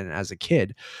teenager and as a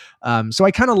kid. So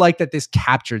I kind of like that this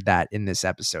captured that in this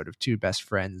episode of two best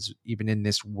friends, even in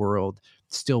this world,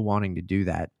 still wanting to do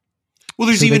that. Well,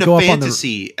 there's So they even go a up on the-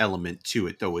 fantasy element to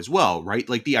it though as well, right?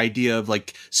 Like the idea of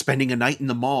like spending a night in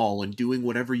the mall and doing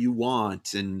whatever you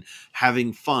want and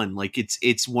having fun. Like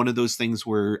it's one of those things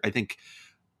where I think,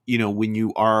 when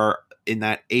you are in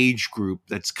that age group,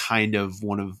 that's kind of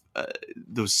one of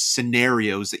those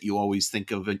scenarios that you always think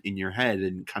of in your head,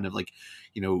 and kind of like,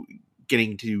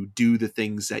 getting to do the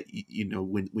things that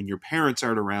when your parents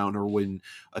aren't around or when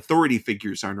authority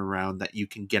figures aren't around that you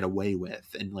can get away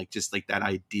with, and like just like that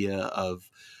idea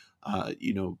of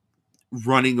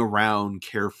running around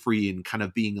carefree and kind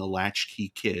of being a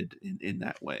latchkey kid in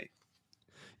that way.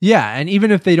 Yeah, and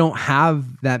even if they don't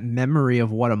have that memory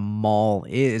of what a mall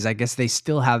is, I guess they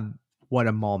still have what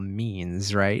a mall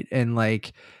means, right? And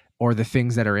like, or the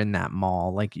things that are in that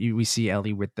mall. Like we see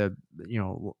Ellie with the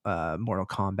Mortal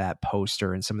Kombat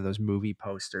poster and some of those movie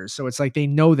posters. So it's like they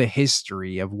know the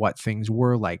history of what things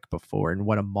were like before and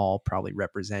what a mall probably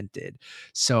represented.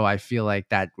 So I feel like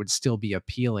that would still be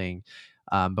appealing.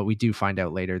 But we do find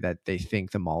out later that they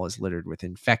think the mall is littered with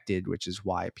infected, which is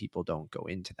why people don't go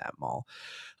into that mall.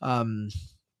 I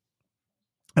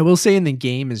will say in the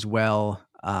game as well,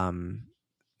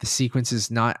 the sequence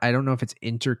is not, I don't know if it's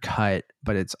intercut,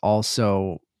 but it's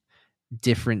also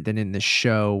different than in the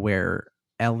show where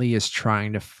Ellie is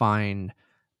trying to find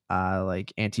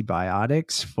like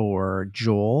antibiotics for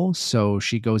Joel. So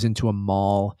she goes into a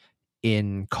mall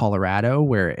in Colorado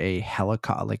where a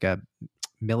helicopter, like a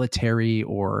military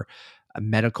or a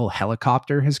medical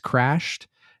helicopter has crashed,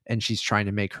 and she's trying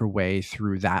to make her way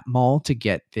through that mall to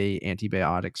get the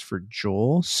antibiotics for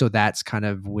Joel. So that's kind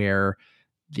of where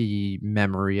the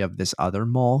memory of this other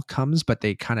mall comes, but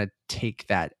they kind of take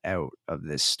that out of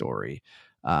this story,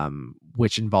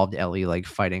 which involved Ellie like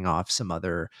fighting off some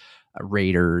other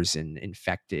raiders and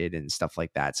infected and stuff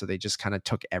like that. So they just kind of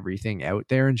took everything out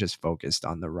there and just focused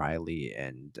on the Riley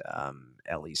and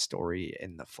Ellie story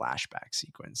in the flashback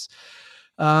sequence.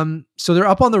 So they're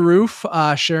up on the roof,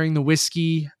 sharing the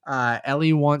whiskey.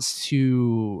 Ellie wants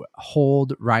to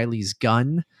hold Riley's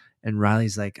gun, and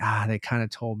Riley's like, they kind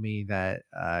of told me that,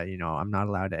 I'm not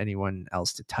allowed anyone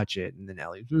else to touch it. And then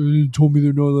Ellie told me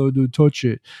they're not allowed to touch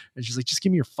it. And she's like, just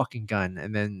give me your fucking gun.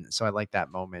 And then, so I like that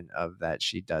moment of that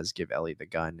she does give Ellie the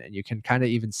gun, and you can kind of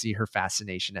even see her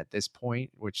fascination at this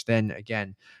point, which then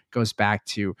again goes back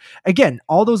to, again,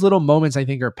 all those little moments I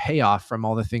think are payoff from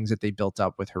all the things that they built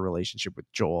up with her relationship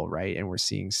with Joel. Right. And we're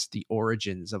seeing the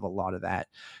origins of a lot of that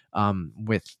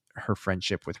with her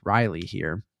friendship with Riley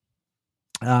here.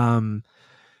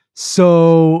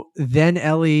 So then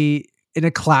Ellie, in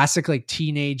a classic like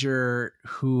teenager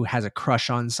who has a crush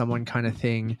on someone kind of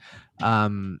thing,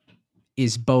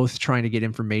 is both trying to get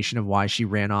information of why she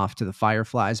ran off to the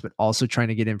Fireflies, but also trying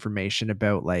to get information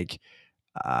about like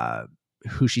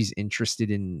who she's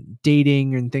interested in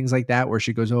dating and things like that, where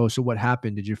she goes, oh, so what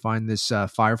happened? Did you find this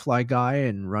Firefly guy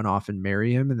and run off and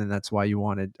marry him? And then that's why you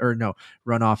wanted, or no,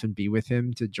 run off and be with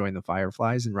him to join the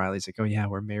Fireflies. And Riley's like, oh yeah,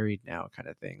 we're married now, kind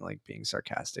of thing, like being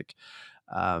sarcastic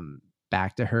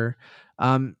back to her.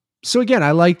 So again, I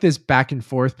like this back and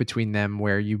forth between them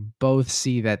where you both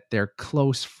see that their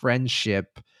close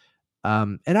friendship.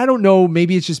 And I don't know,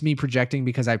 maybe it's just me projecting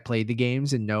because I played the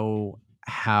games and know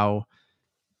how,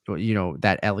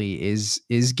 that Ellie is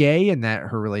gay and that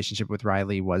her relationship with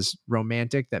Riley was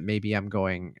romantic, that maybe I'm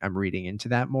reading into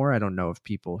that more. I don't know if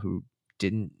people who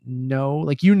didn't know,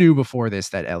 like you knew before this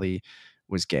that Ellie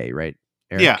was gay, right,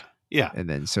 Eric? Yeah. And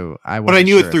then so I but I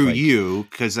knew sure it through you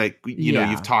because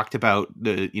you've talked about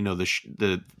the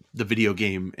video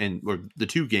game or the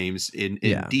two games in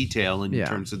detail in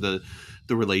terms of the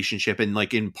relationship, and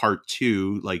like in part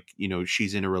 2, like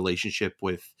she's in a relationship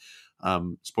with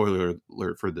spoiler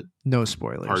alert for the no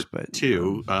spoilers part but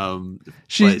 2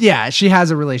 she has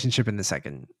a relationship in the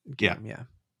second game,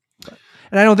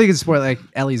 and I don't think it's spoiler, like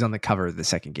Ellie's on the cover of the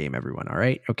second game, everyone, all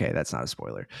right, okay, that's not a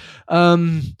spoiler.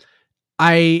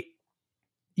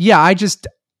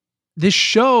 This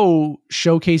show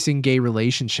showcasing gay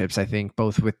relationships, I think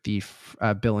both with the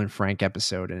Bill and Frank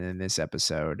episode and in this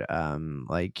episode,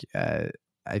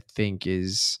 I think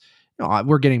is,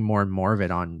 we're getting more and more of it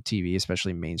on TV,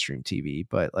 especially mainstream TV.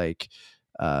 But like,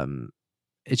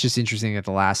 it's just interesting that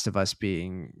The Last of Us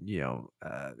being,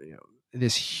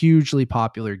 this hugely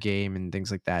popular game and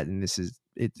things like that, and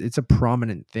it's a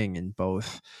prominent thing in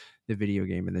both the video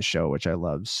game and the show, which I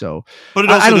love. So, but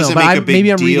it also doesn't make a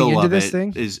big deal of it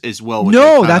thing as well.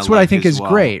 No, that's what I think is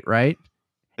great, right?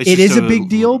 It is a big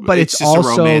deal, but it's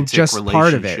also just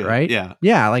part of it, right?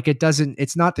 Yeah. Like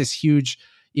it's not this huge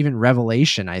even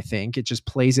revelation. I think it just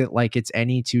plays it like it's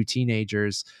any two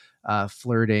teenagers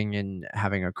flirting and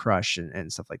having a crush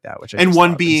and stuff like that. And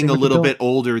one being a little bit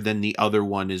older than the other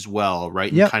one as well,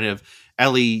 right? And kind of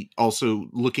Ellie also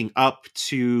looking up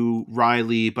to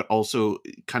Riley, but also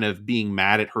kind of being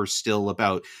mad at her still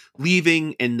about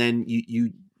leaving. And then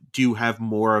you do have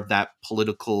more of that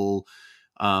political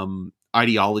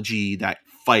ideology, that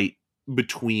fight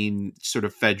between sort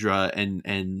of Fedra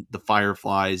and the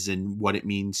Fireflies and what it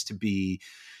means to be,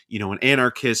 an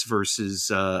anarchist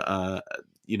versus a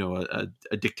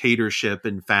dictatorship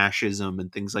and fascism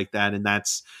and things like that. And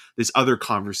that's this other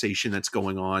conversation that's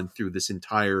going on through this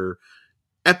entire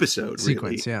episode,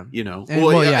 sequence. really. Yeah. And,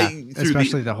 Well,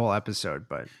 especially the whole episode,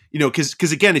 but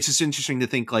because again, it's just interesting to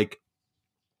think like,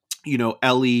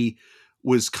 Ellie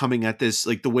was coming at this,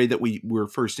 like the way that we were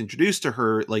first introduced to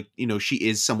her, like, she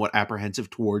is somewhat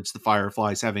apprehensive towards the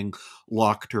Fireflies having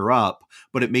locked her up,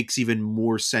 but it makes even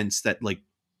more sense that like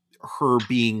her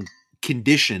being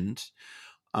conditioned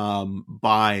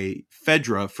by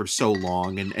Fedra for so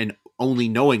long and only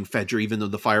knowing Fedra, even though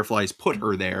the Fireflies put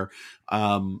her there,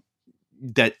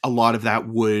 that a lot of that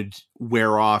would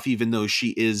wear off, even though she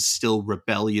is still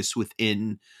rebellious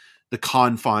within the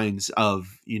confines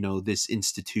of, this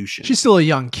institution. She's still a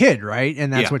young kid, right?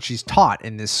 And that's Yeah. what she's taught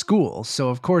in this school. So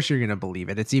of course you're going to believe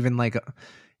it. It's even like,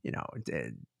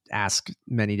 ask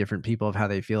many different people of how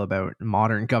they feel about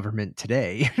modern government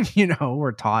today.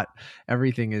 We're taught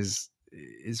everything is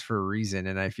for a reason.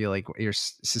 And I feel like you're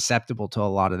susceptible to a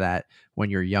lot of that when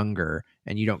you're younger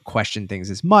and you don't question things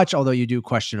as much, although you do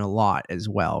question a lot as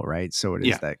well. Right. So it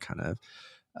is that kind of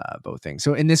both things.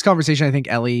 So in this conversation, I think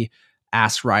Ellie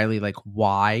asked Riley like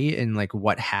why and like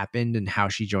what happened and how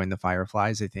she joined the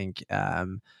Fireflies. I think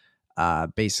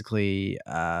basically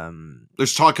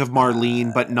there's talk of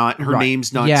Marlene, but not her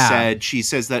name's not said. She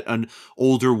says that an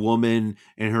older woman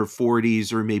in her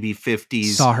 40s or maybe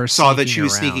 50s saw that she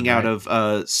was sneaking out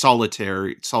of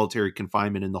solitary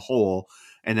confinement in the hole,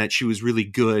 and that she was really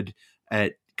good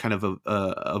at kind of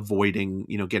avoiding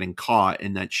getting caught,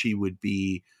 and that she would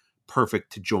be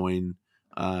perfect to join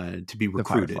to be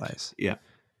recruited. The Fireflies. Yeah.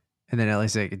 And then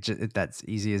Ellie's like, that's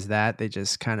easy as that. They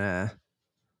just kind of,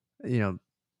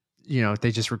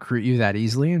 they just recruit you that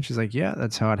easily. And she's like, yeah,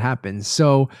 that's how it happens.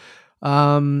 So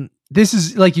this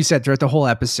is, like you said, throughout the whole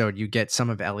episode, you get some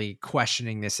of Ellie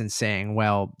questioning this and saying,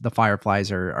 well, the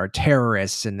Fireflies are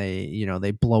terrorists and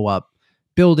they blow up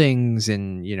buildings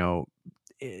and,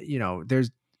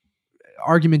 there's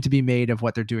argument to be made of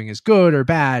what they're doing is good or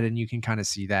bad. And you can kind of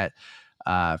see that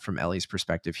from Ellie's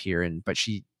perspective here. But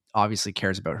she obviously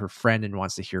cares about her friend and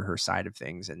wants to hear her side of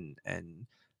things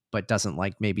but doesn't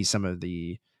like maybe some of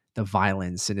the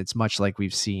violence. And it's much like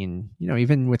we've seen,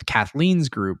 even with Kathleen's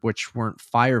group, which weren't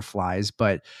Fireflies,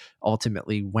 but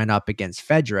ultimately went up against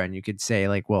Fedra. And you could say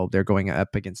like, well, they're going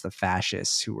up against the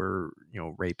fascists who were,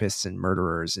 rapists and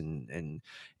murderers and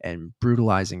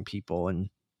brutalizing people.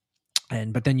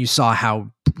 But then you saw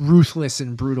how ruthless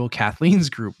and brutal Kathleen's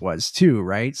group was too,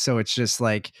 right? So it's just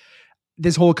like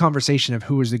this whole conversation of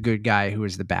who is the good guy, who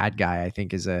is the bad guy, I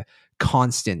think is a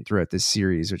constant throughout this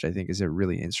series, which I think is a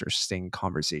really interesting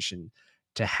conversation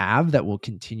to have that will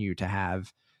continue to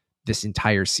have this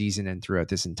entire season and throughout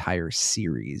this entire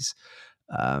series.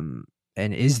 And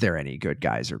is there any good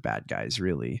guys or bad guys,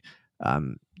 really?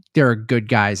 There are good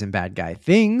guys and bad guy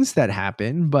things that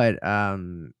happen, but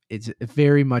it's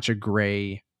very much a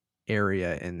gray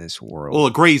area in this world. Well,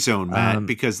 a gray zone, Matt,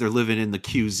 because they're living in the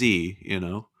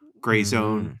QZ, gray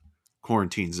zone,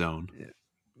 quarantine zone.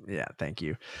 Yeah, thank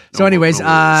you. So anyways,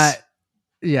 thank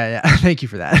you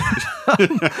for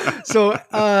that. So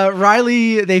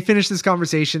Riley, they finish this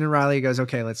conversation and Riley goes,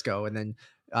 okay, let's go. And then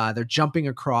they're jumping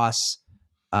across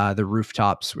the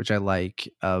rooftops, which I like,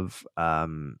 of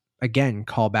again,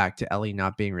 call back to Ellie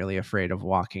not being really afraid of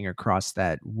walking across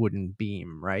that wooden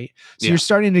beam, right? So you're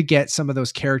starting to get some of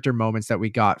those character moments that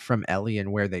we got from Ellie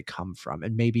and where they come from.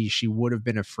 And maybe she would have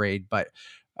been afraid, but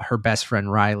her best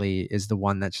friend Riley is the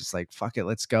one that's just like, fuck it,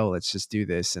 let's go. Let's just do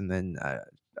this. And then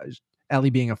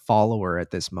Ellie being a follower at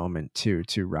this moment to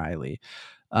Riley.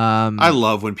 I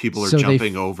love when people are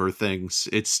jumping over things.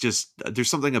 It's just, there's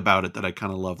something about it that I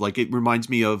kind of love. Like it reminds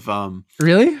me of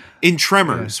really in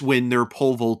Tremors when they're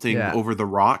pole vaulting over the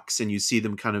rocks and you see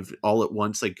them kind of all at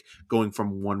once, like going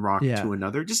from one rock to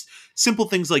another. Just simple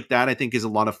things like that, I think, is a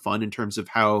lot of fun in terms of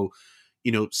how,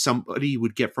 somebody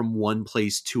would get from one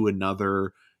place to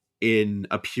another in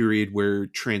a period where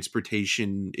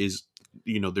transportation is,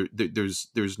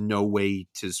 there's no way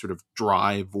to sort of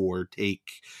drive or take,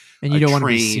 and you don't want to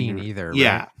be seen either.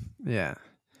 Yeah. Right? Yeah.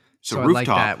 So I like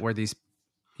that where these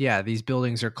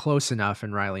buildings are close enough,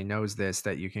 and Riley knows this,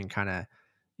 that you can kind of,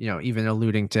 even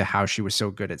alluding to how she was so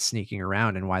good at sneaking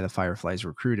around and why the Fireflies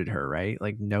recruited her, right?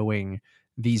 Like knowing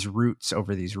these routes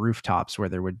over these rooftops where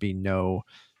there would be no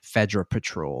Fedra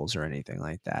patrols or anything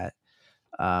like that.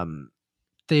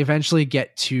 They eventually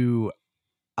get to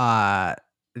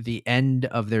the end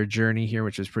of their journey here,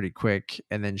 which was pretty quick.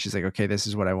 And then she's like, okay, this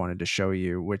is what I wanted to show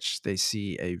you, which they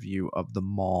see a view of the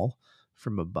mall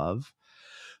from above.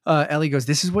 Ellie goes,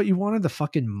 this is what you wanted, the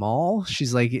fucking mall?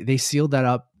 She's like, they sealed that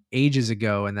up ages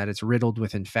ago and that it's riddled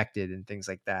with infected and things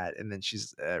like that. And then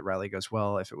Riley goes,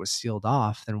 well, if it was sealed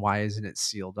off, then why isn't it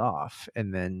sealed off?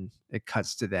 And then it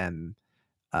cuts to them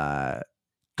uh,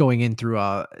 going in through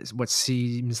what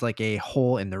seems like a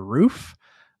hole in the roof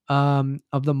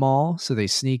of the mall. So they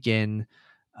sneak in.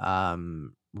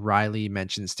 Riley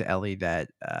mentions to Ellie that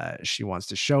she wants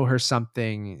to show her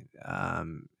something,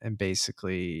 and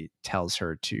basically tells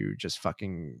her to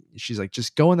she's like,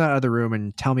 just go in that other room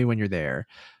and tell me when you're there.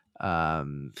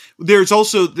 There's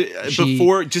also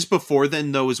before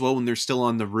then though as well, when they're still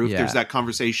on the roof, there's that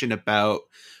conversation about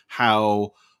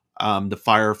how the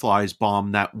Fireflies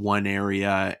bomb that one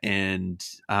area, and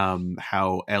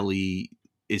how Ellie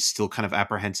is still kind of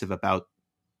apprehensive about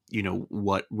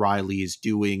what Riley is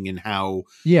doing, and how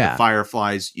the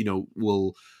Fireflies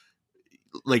will,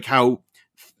 like, how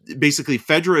basically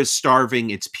Fedra is starving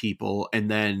its people,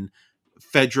 and then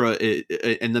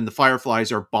the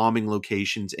Fireflies are bombing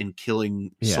locations and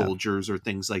killing soldiers or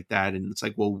things like that. And it's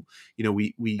like, well,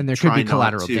 we and there could be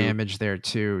collateral damage there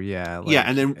too.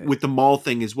 And then with the mall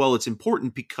thing as well, it's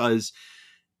important because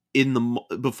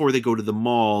before they go to the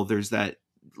mall, there's that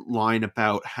line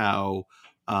about how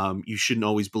you shouldn't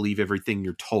always believe everything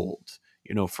you're told,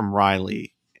 from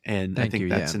Riley. And I think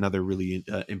that's another really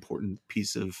important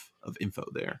piece of info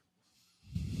there.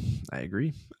 I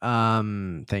agree.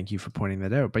 Thank you for pointing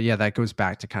that out. But yeah, that goes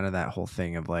back to kind of that whole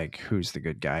thing of like, who's the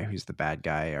good guy? Who's the bad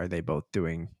guy? Are they both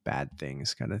doing bad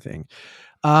things kind of thing?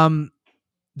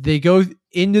 They go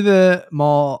into the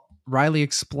mall. Riley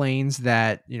explains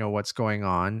that, what's going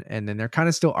on. And then they're kind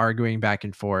of still arguing back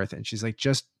and forth. And she's like,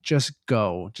 just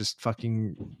go, just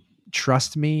fucking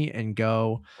trust me and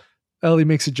go. Ellie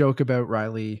makes a joke about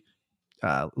Riley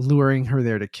luring her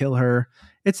there to kill her.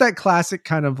 It's that classic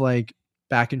kind of like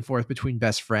back and forth between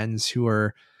best friends who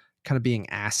are kind of being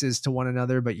asses to one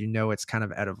another, but it's kind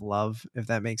of out of love, if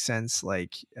that makes sense.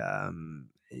 Like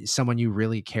someone you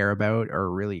really care about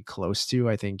or really close to.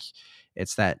 I think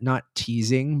it's that, not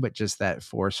teasing, but just that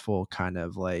forceful kind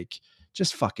of like,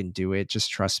 just fucking do it, just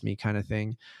trust me kind of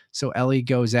thing. So Ellie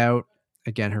goes out.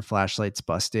 Again, her flashlight's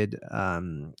busted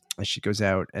as she goes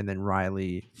out, and then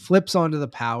Riley flips onto the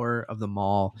power of the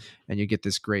mall, and you get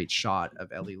this great shot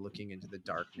of Ellie looking into the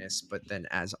darkness. But then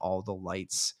as all the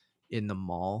lights in the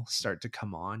mall start to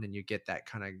come on, and you get that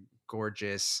kind of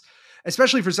gorgeous,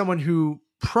 especially for someone who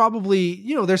probably,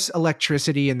 there's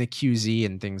electricity in the QZ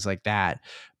and things like that,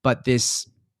 but this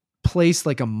place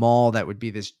like a mall that would be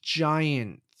this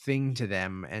giant thing to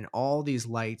them, and all these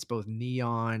lights, both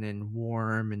neon and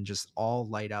warm, and just all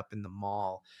light up in the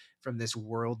mall from this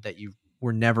world that you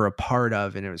were never a part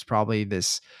of. And it was probably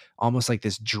this almost like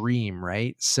this dream,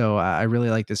 right? So I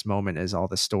really like this moment as all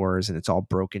the stores and it's all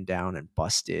broken down and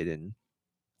busted,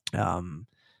 and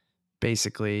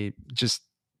basically just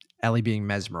Ellie being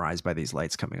mesmerized by these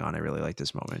lights coming on. I really like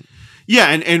this moment. Yeah,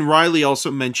 and Riley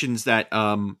also mentions that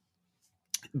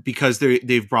because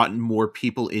they've brought more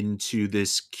people into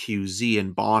this QZ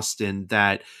in Boston,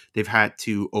 that they've had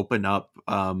to open up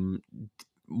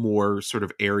more sort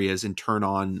of areas and turn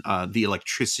on the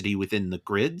electricity within the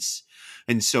grids.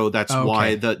 And so that's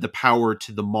why the power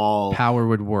to the mall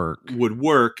would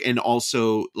work. And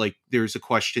also, like, there's a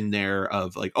question there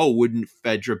of like, oh, wouldn't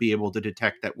Fedra be able to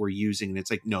detect that we're using? And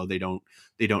it's like, no, they don't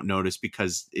notice,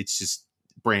 because it's just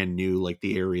brand new. Like,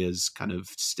 the area is kind of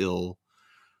still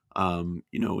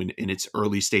in its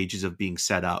early stages of being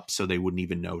set up, so they wouldn't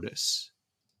even notice.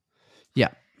 Yeah,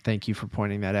 thank you for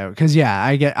pointing that out, because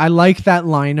I like that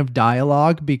line of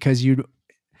dialogue, because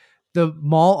the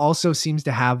mall also seems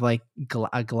to have like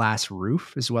a glass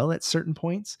roof as well at certain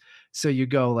points, so you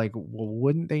go like, well,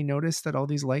 wouldn't they notice that all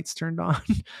these lights turned on?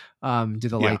 Do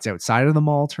the lights outside of the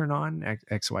mall turn on?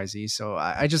 XYZ. So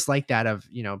I just like that of,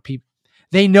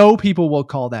 they know people will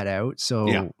call that out,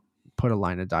 so put a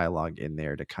line of dialogue in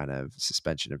there to kind of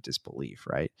suspension of disbelief,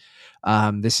 right?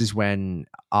 This is when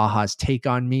Aha's Take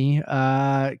on Me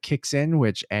kicks in,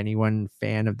 which anyone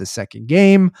fan of the second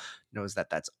game knows that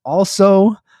that's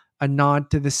also a nod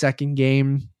to the second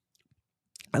game.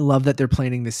 I love that they're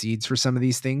planting the seeds for some of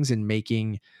these things and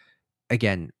making,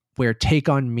 again, where Take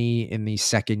on Me in the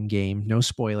second game, no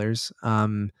spoilers,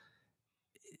 doesn't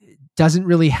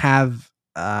really have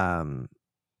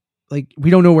like, we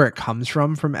don't know where it comes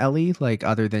from Ellie, like,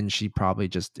 other than she probably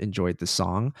just enjoyed the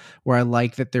song. Where I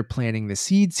like that they're planting the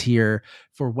seeds here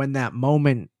for when that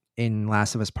moment in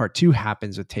Last of Us Part 2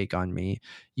 happens with Take on Me,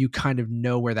 you kind of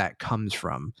know where that comes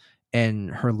from and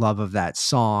her love of that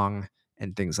song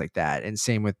and things like that. And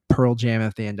same with Pearl Jam,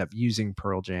 if they end up using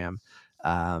Pearl Jam.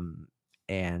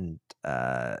 and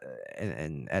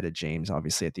Etta James,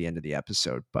 obviously, at the end of the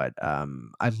episode. But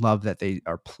I love that they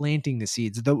are planting the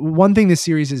seeds. The one thing the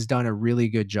series has done a really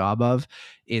good job of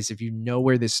is, if you know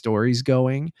where this story's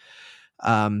going,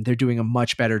 they're doing a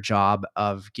much better job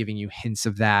of giving you hints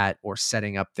of that, or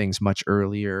setting up things much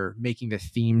earlier, making the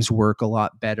themes work a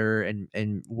lot better,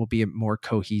 and will be more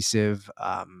cohesive,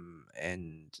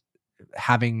 and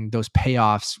having those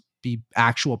payoffs be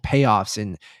actual payoffs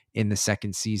in the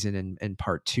second season and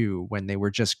part two, when they were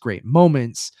just great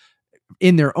moments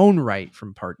in their own right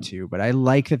from part two. But I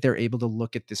like that they're able to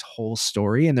look at this whole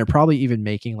story, and they're probably even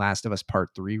making Last of Us Part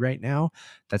 3 right now.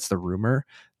 That's the rumor,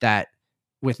 that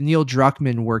with Neil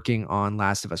Druckmann working on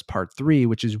Last of Us Part 3,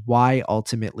 which is why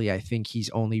ultimately I think he's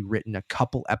only written a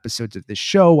couple episodes of this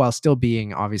show, while still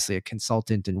being obviously a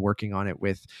consultant and working on it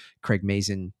with Craig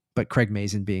Mazin, but Craig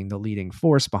Mazin being the leading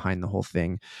force behind the whole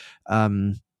thing.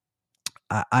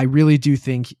 I really do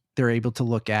think they're able to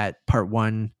look at part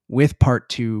one with part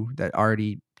two that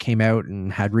already came out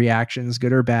and had reactions,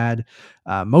 good or bad,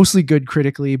 mostly good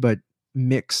critically, but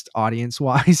mixed audience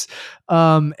wise.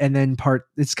 And then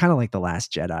it's kind of like The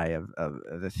Last Jedi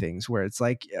of the things, where it's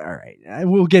like, all right,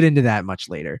 we'll get into that much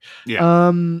later. Yeah.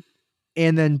 And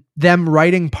then them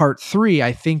writing part three,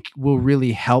 I think, will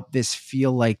really help this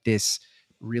feel like this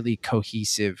really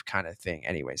cohesive kind of thing.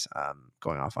 Anyways,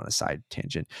 going off on a side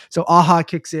tangent. So Aha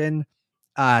kicks in.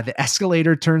 The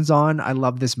escalator turns on. I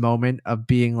love this moment of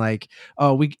being like,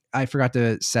 I forgot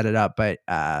to set it up, but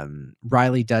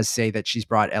Riley does say that she's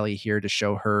brought Ellie here to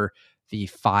show her the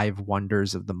 5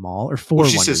 wonders of the mall, or 4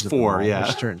 she wonders says of 4,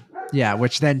 the mall,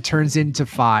 which then turns into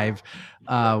 5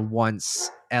 once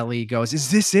Ellie goes,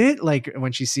 "Is this it?" Like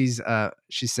when she sees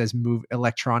she says, "Move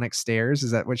electronic stairs."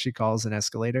 Is that what she calls an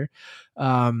escalator?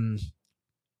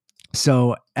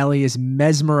 So Ellie is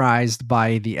mesmerized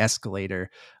by the escalator,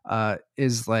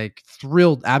 is like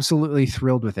thrilled, absolutely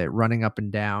thrilled with it, running up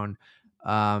and down.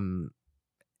 And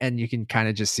you can kind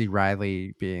of just see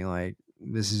Riley being like,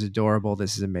 "This is adorable.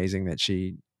 This is amazing that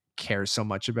she cares so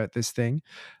much about this thing."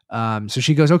 So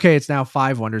she goes, "Okay, it's now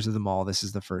 5 wonders of the mall. This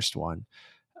is the first one."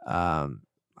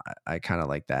 I kind of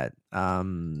like that.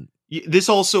 This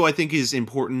also, I think, is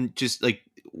important, just like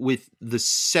with the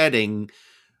setting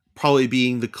probably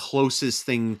being the closest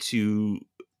thing to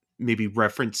maybe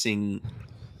referencing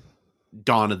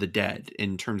Dawn of the Dead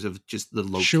in terms of just the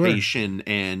Sure. location.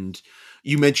 And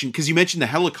you mentioned the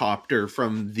helicopter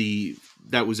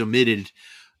that was omitted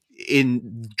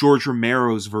in George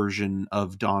Romero's version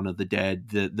of Dawn of the Dead.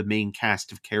 The main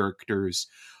cast of characters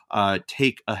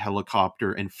take a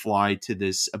helicopter and fly to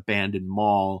this abandoned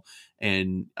mall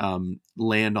and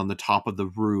land on the top of the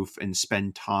roof and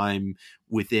spend time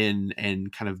within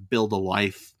and kind of build a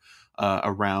life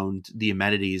around the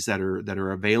amenities that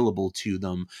are available to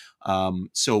them.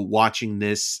 So watching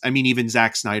this, I mean, even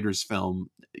Zack Snyder's film,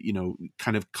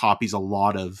 kind of copies a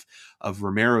lot of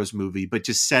Romero's movie, but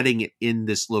just setting it in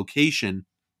this location,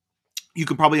 you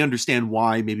can probably understand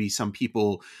why maybe some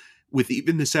people with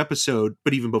even this episode,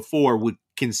 but even before, would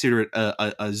consider it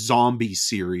a zombie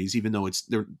series, even though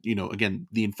they're, again,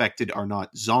 the infected are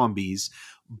not zombies,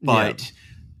 but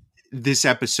this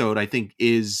episode, I think,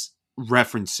 is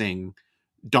referencing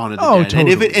Dawn of the Dead.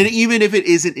 Totally. And even if it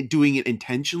isn't doing it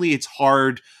intentionally, it's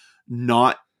hard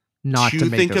not to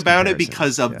think about it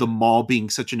because of the mall being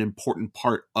such an important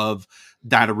part of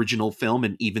that original film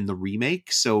and even the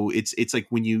remake. So it's like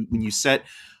when you set,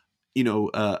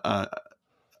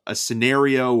 a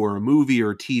scenario or a movie or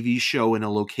a TV show in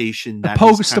a location that a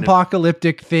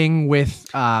post-apocalyptic thing with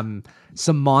some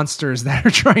monsters that are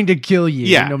trying to kill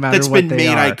you, no matter that's what been made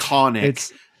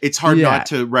iconic. It's hard not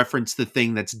to reference the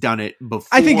thing that's done it before.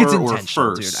 I think it's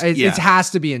intentional, first. Dude. It has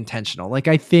to be intentional. Like,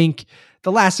 I think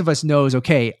The Last of Us knows,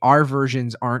 okay, our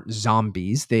versions aren't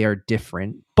zombies. They are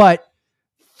different. But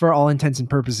for all intents and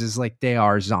purposes, like, they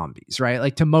are zombies, right?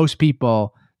 Like, to most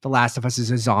people, The Last of Us is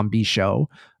a zombie show.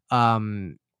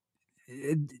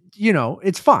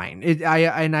 It's fine.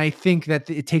 I think that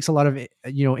it takes a lot of,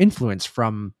 influence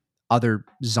from other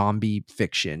zombie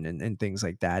fiction and things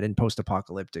like that, and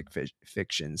post-apocalyptic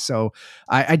fiction. So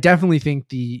I definitely think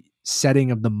the setting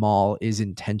of the mall is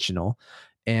intentional.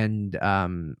 And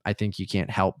I think you can't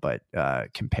help but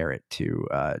compare it to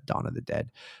Dawn of the Dead.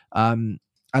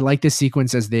 I like this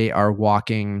sequence as they are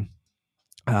walking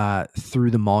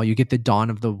through the mall. You get the Dawn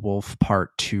of the Wolf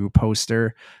Part 2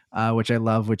 poster, which I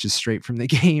love, which is straight from the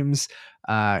games,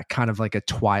 kind of like a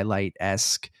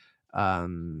Twilight-esque,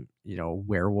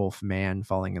 werewolf man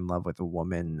falling in love with a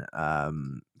woman,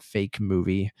 fake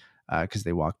movie. because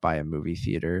they walk by a movie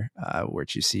theater,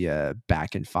 which you see a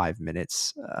back in 5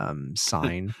 minutes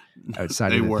sign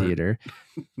outside They of the were. theater.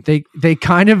 They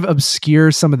kind of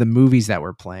obscure some of the movies that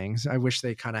were playing. So I wish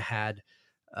they kind of had.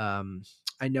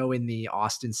 I know in the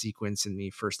Austin sequence in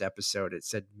the first episode, it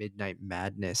said Midnight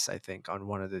Madness, I think, on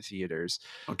one of the theaters.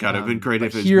 Oh god, it'd been great But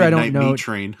if it was here, I don't Midnight know. Meat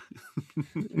Train.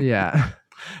 Yeah.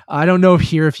 I don't know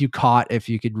here if you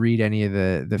could read any of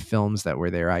the films that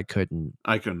were there. I couldn't.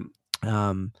 I couldn't.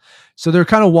 So they're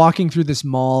kind of walking through this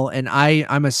mall, and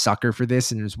I'm a sucker for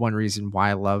this, and there's one reason why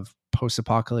I love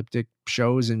post-apocalyptic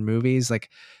shows and movies.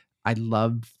 Like, I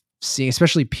love seeing,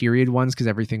 especially period ones, because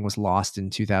everything was lost in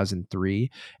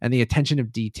 2003, and the attention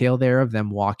of detail there of them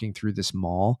walking through this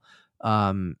mall,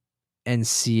 and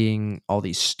seeing all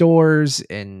these stores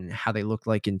and how they look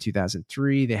like in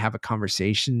 2003. They have a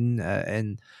conversation,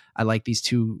 and I like these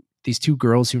two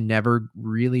girls who never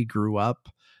really grew up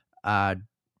uh,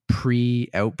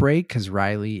 pre-outbreak, because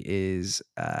Riley is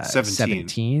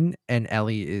 17 and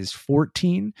Ellie is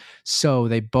 14. So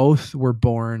they both were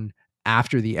born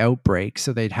after the outbreak,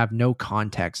 so they'd have no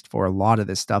context for a lot of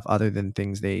this stuff other than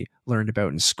things they learned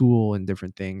about in school and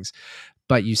different things.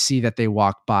 But you see that they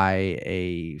walk by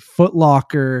a Foot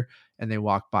Locker, and they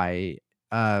walk by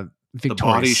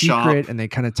Victoria's Secret, and they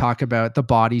kind of talk about the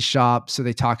body shop. So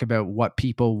they talk about what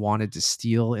people wanted to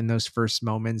steal in those first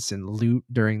moments and loot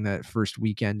during the first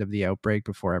weekend of the outbreak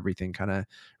before everything kind of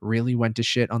really went to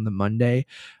shit on the Monday.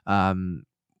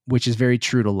 Which is very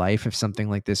true to life. If something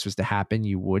like this was to happen,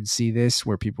 you would see this,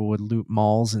 where people would loot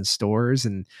malls and stores.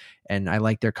 And I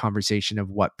like their conversation of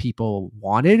what people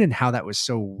wanted and how that was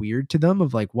so weird to them,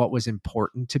 of like what was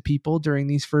important to people during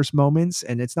these first moments.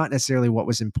 And it's not necessarily what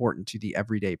was important to the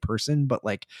everyday person, but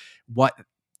like what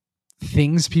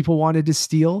things people wanted to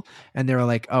steal. And they were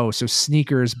like, oh, so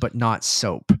sneakers, but not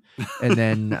soap. And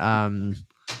then,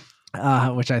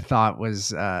 which I thought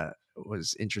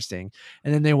was interesting.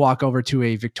 And then they walk over to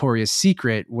a Victoria's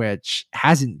Secret, which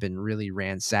hasn't been really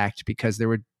ransacked, because there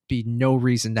would be no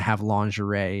reason to have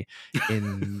lingerie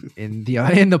in the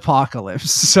apocalypse.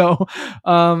 So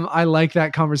I like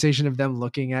that conversation of them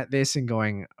looking at this and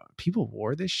going, people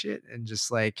wore this shit, and just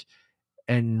like,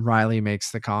 and Riley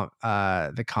makes the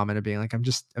comment of being like, I'm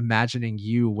just imagining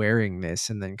you wearing this,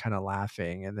 and then kind of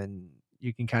laughing, and then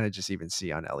you can kind of just even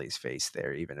see on Ellie's face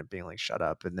there, even of being like, shut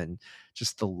up. And then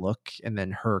just the look, and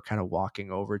then her kind of walking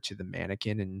over to the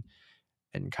mannequin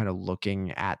and kind of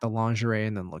looking at the lingerie,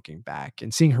 and then looking back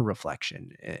and seeing her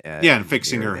reflection. And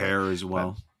fixing her hair as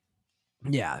well.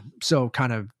 But, yeah. So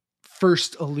kind of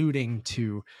first alluding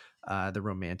to the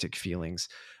romantic feelings,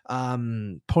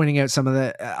 pointing out some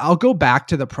of I'll go back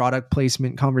to the product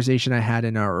placement conversation I had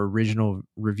in our original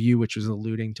review, which was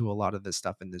alluding to a lot of the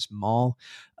stuff in this mall.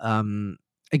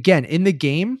 Again, in the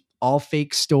game, all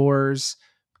fake stores.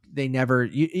 They never,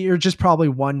 you're just probably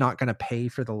not going to pay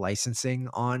for the licensing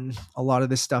on a lot of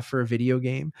this stuff for a video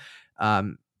game.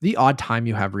 The odd time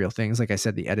you have real things, like I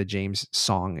said, the Etta James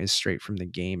song is straight from the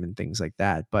game and things like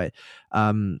that. But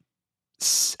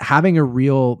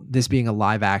having this being a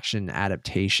live action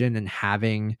adaptation, and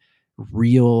having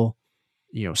real,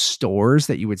 stores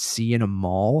that you would see in a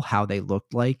mall, how they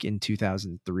looked like in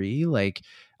 2003, like,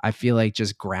 I feel like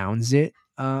just grounds it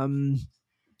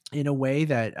in a way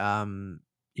that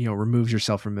removes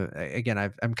yourself from again,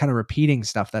 I'm kind of repeating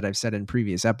stuff that I've said in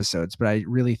previous episodes, but I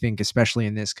really think, especially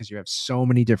in this, because you have so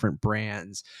many different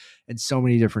brands and so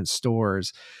many different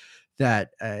stores, that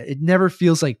it never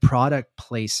feels like product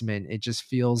placement. It just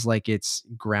feels like it's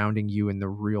grounding you in the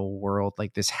real world.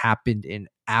 Like, this happened in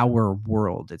our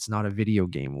world. It's not a video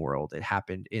game world. It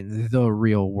happened in the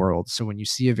real world. So when you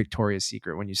see a Victoria's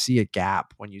Secret, when you see a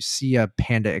Gap, when you see a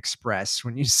Panda Express,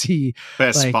 when you see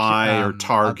Best Buy or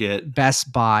Target,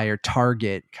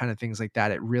 kind of things like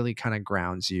that, it really kind of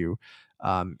grounds you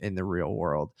in the real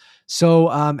world. So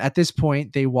at this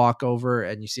point, they walk over,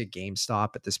 and you see a GameStop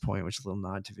at this point, which is a little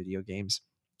nod to video games.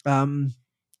 Riley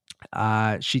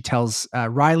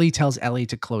tells Ellie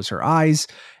to close her eyes,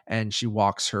 and she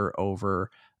walks her over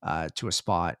to a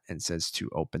spot and says to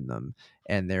open them.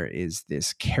 And there is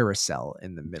this carousel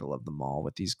in the middle of the mall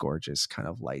with these gorgeous kind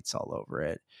of lights all over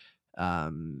it.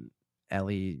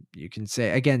 Ellie, you can say,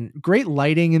 again, great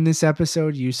lighting in this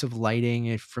episode, use of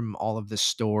lighting from all of the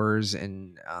stores,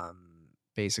 and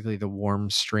basically the warm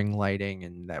string lighting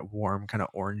and that warm kind of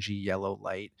orangey yellow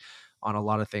light on a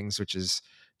lot of things, which is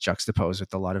juxtaposed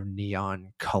with a lot of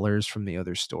neon colors from the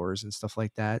other stores and stuff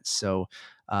like that. So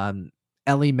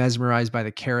Ellie mesmerized by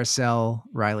the carousel.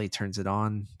 Riley turns it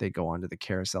on. They go onto the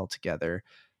carousel together.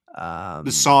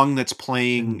 The song that's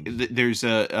playing, there's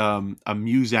a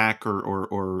Muzak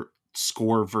or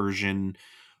score version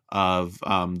of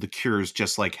The Cure's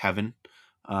Just Like Heaven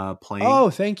playing. Oh,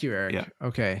 thank you, Yeah. Eric.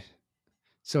 Okay.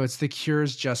 So it's The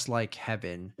Cure's Just Like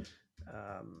Heaven.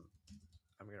 Um,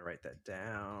 I'm going to write that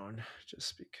down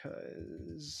just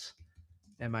because.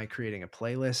 Am I creating a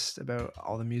playlist about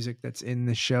all the music that's in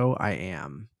the show? I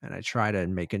am. And I try to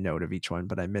make a note of each one,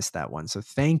 but I missed that one. So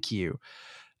thank you.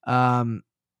 Um,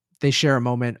 they share a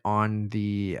moment on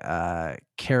the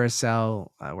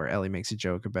carousel where Ellie makes a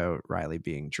joke about Riley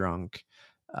being drunk.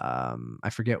 I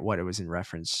forget what it was in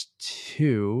reference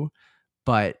to,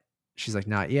 but she's like,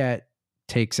 not yet.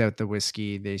 Takes out the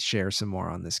whiskey. They share some more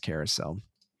on this carousel.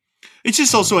 It's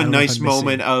just also a I don't know if nice I'm missing.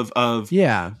 moment of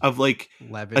Yeah. like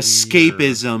Levity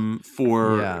escapism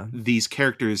for Yeah. these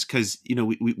characters, because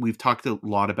we've talked a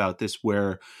lot about this,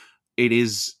 where it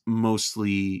is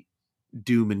mostly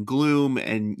doom and gloom,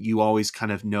 and you always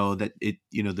kind of know that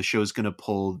the show's going to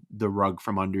pull the rug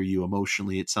from under you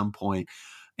emotionally at some point.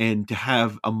 And to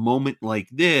have a moment like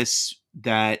this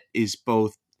that is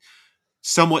both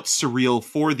somewhat surreal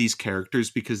for these characters,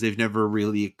 because they've never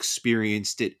really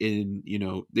experienced it in,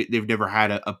 they've never had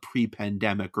a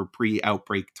pre-pandemic or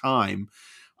pre-outbreak time,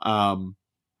 um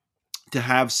to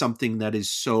have something that is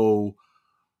so,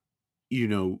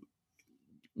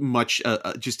 much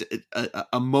just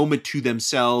a moment to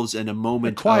themselves, and a A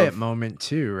moment quiet of, moment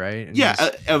too, right? And yeah,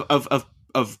 just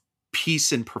of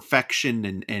peace and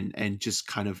perfection, and just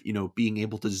kind of, being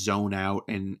able to zone out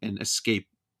and escape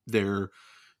their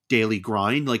daily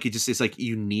grind. Like, it's like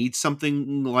you need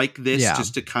something like this, yeah.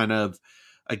 just to kind of,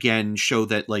 again, show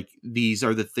that, like, these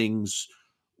are the things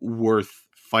worth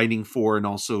fighting for, and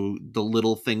also the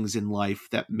little things in life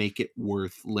that make it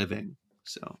worth living.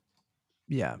 So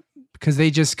Yeah, because they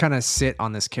just kind of sit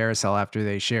on this carousel after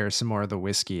they share some more of the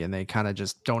whiskey, and they kind of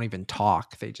just don't even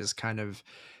talk. They just kind of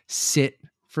sit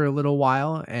for a little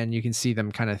while, and you can see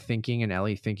them kind of thinking, and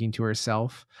Ellie thinking to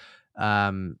herself.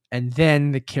 And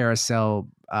then the carousel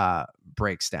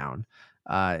breaks down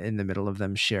in the middle of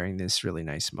them sharing this really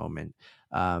nice moment.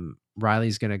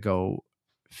 Riley's going to go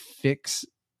fix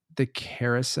the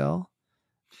carousel.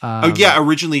 oh yeah,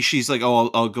 originally she's like, oh,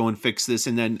 I'll go and fix this,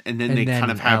 and then they And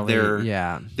kind of then have Ellie,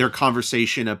 yeah. their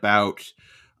conversation about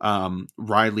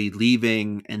Riley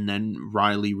leaving, and then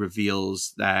Riley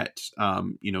reveals that,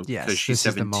 because Yes, she's this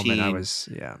is the moment I 17, was,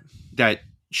 yeah. that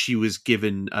she was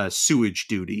given sewage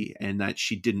duty, and that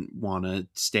she didn't want to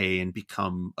stay and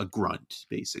become a grunt,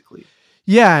 basically.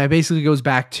 Yeah, it basically goes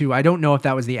back to, I don't know if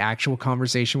that was the actual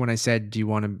conversation when I said, do you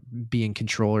want to be in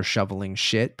control or shoveling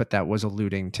shit? But that was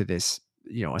alluding to this,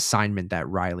 assignment that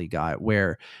Riley got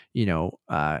where,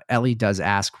 Ellie does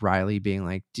ask Riley being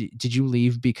like, did you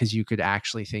leave because you could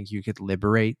actually think you could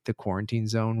liberate the quarantine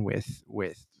zone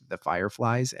with the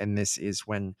Fireflies? And this is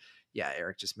when, yeah,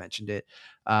 Eric just mentioned it.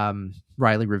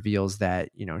 Riley reveals that,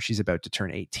 she's about to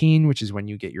turn 18, which is when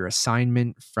you get your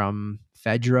assignment from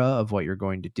Fedra of what you're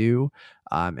going to do.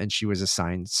 And she was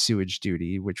assigned sewage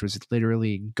duty, which was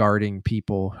literally guarding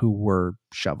people who were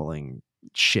shoveling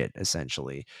shit,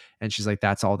 essentially. And she's like,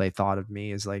 that's all they thought of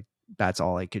me, is like, that's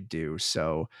all I could do.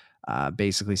 So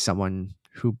basically, someone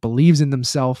who believes in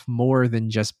themselves more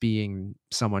than just being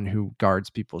someone who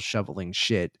guards people shoveling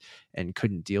shit, and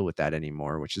couldn't deal with that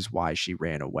anymore, which is why she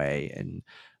ran away, and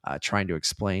trying to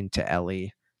explain to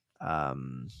Ellie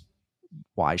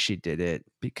why she did it,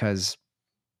 because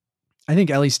I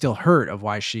think Ellie's still hurt of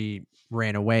why she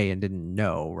ran away and didn't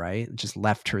know, right? Just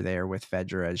left her there with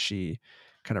Fedra as she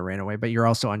kind of ran away. But you're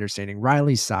also understanding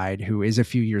Riley's side, who is a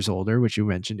few years older, which you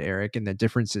mentioned, Eric, and the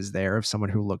differences there of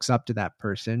someone who looks up to that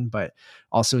person, but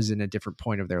also is in a different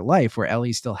point of their life, where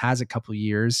Ellie still has a couple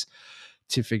years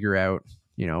to figure out,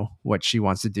 what she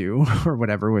wants to do or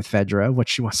whatever with Fedra, what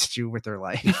she wants to do with her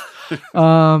life.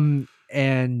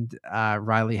 And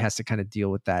Riley has to kind of deal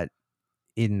with that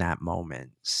in that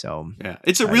moment. So yeah,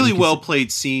 it's a really well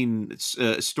played scene.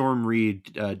 Storm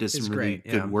Reed does some really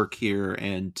good work here,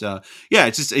 and yeah,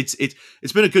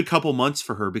 it's been a good couple months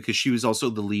for her, because she was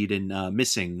also the lead in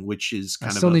Missing, which is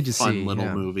kind of a fun little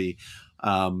movie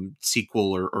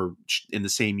sequel, or in the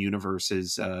same universe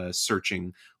as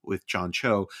Searching with John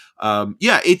Cho.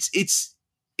 Yeah,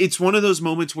 it's one of those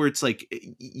moments where it's like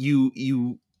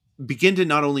you begin to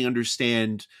not only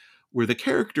understand where the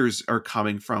characters are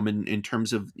coming from in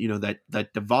terms of,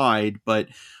 that divide, but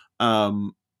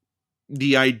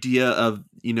the idea of,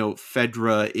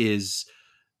 Fedra is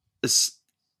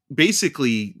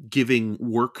basically giving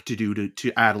work to do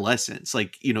to adolescents.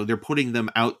 Like, they're putting them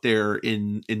out there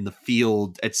in the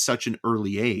field at such an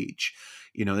early age,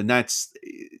 and that's,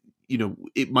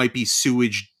 it might be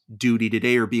sewage duty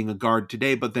today or being a guard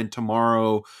today, but then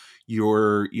tomorrow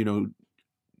you're,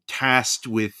 tasked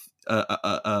with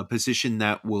a position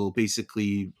that will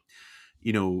basically,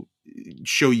 you know,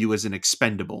 show you as an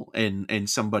expendable, and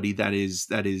somebody that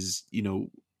is, you know,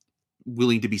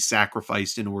 willing to be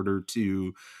sacrificed in order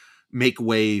to make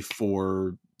way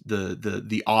for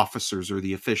the officers or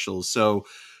the officials. So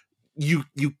you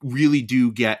really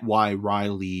do get why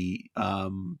Riley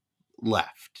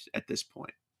left at this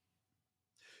point.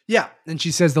 Yeah. And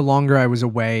she says the longer I was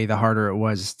away, the harder it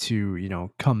was to, you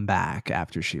know, come back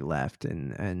after she left.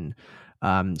 And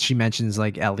she mentions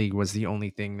like Ellie was the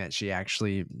only thing that she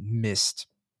actually missed,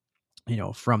 you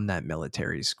know, from that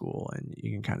military school. And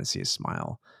you can kind of see a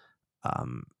smile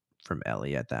from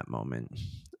Ellie at that moment.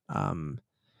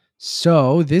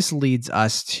 So this leads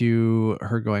us to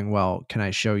her going, well, can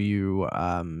I show you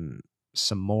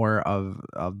some more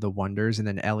of the wonders? And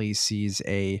then Ellie sees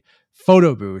a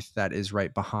photo booth that is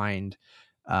right behind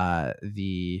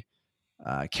the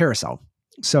carousel.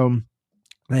 So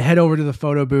they head over to the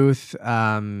photo booth.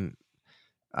 I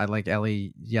like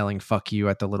Ellie yelling "fuck you"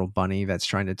 at the little bunny that's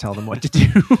trying to tell them what to do.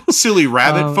 Silly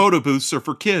rabbit photo booths are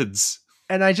for kids.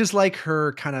 And I just like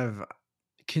her kind of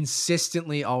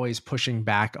consistently always pushing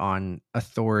back on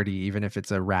authority, even if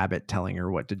it's a rabbit telling her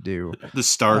what to do. The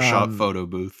Star Shot photo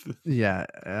booth. Yeah.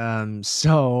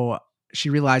 So she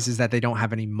realizes that they don't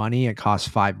have any money. It costs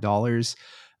 $5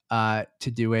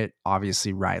 to do it.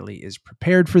 Obviously, Riley is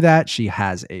prepared for that. She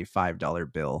has a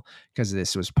 $5 bill because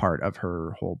this was part of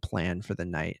her whole plan for the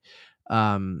night.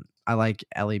 I like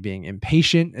Ellie being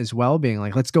impatient as well, being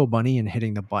like, let's go, bunny, and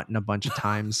hitting the button a bunch of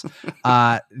times.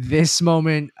 This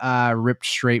moment ripped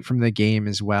straight from the game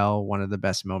as well. One of the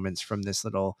best moments from this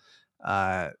little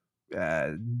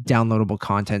downloadable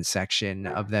content section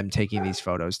of them taking these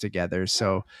photos together.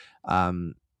 So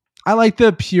I like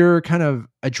the pure kind of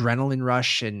adrenaline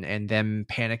rush and them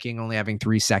panicking, only having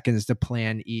 3 seconds to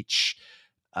plan each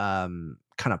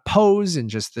kind of pose, and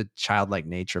just the childlike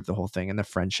nature of the whole thing and the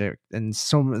friendship and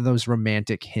some of those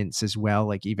romantic hints as well.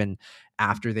 Like even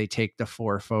after they take the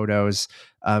 4 photos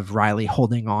of Riley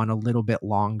holding on a little bit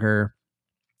longer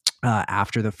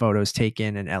after the photos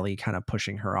taken, and Ellie kind of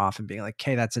pushing her off and being like,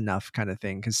 okay, that's enough kind of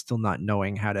thing. Cause still not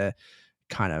knowing how to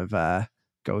kind of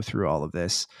go through all of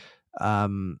this.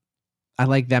 I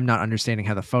like them not understanding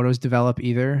how the photos develop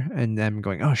either, and them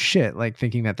going, oh shit, like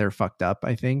thinking that they're fucked up,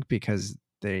 I think, because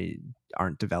they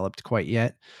aren't developed quite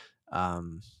yet,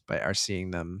 but are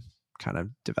seeing them kind of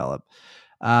develop.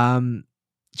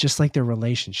 Just like their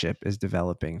relationship is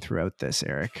developing throughout this,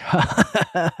 Eric.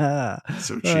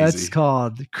 So cheesy. That's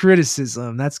called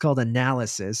criticism. That's called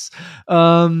analysis.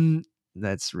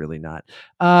 That's really not.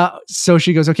 So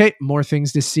she goes, okay, more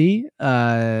things to see.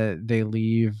 They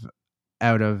leave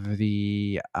out of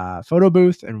the photo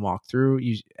booth and walk through.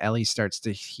 Ellie starts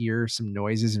to hear some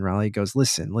noises, and Riley goes,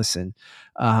 listen.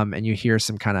 And you hear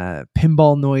some kind of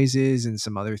pinball noises and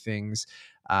some other things.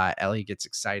 Ellie gets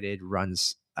excited,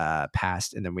 runs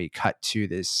past, and then we cut to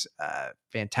this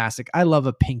fantastic, I love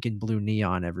a pink and blue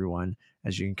neon, everyone,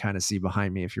 as you can kind of see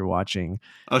behind me if you're watching.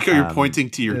 I like how you're pointing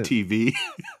to your TV.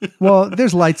 Well,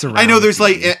 there's lights around. I know there's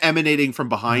like emanating from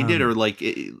behind it, or like,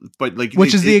 but like,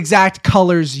 which is the exact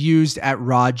colors used at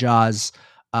Raja's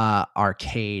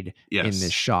arcade in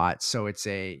this shot. So it's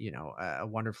a, you know, a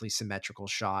wonderfully symmetrical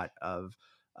shot of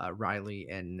Riley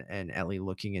and Ellie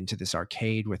looking into this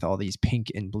arcade with all these pink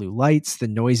and blue lights, the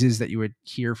noises that you would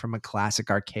hear from a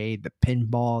classic arcade, the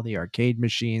pinball, the arcade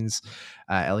machines.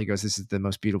 Ellie goes, this is the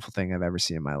most beautiful thing I've ever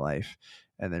seen in my life.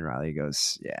 And then Riley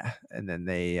goes, yeah. And then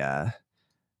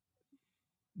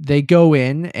they go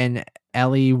in, and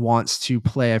Ellie wants to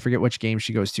play, I forget which game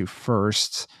she goes to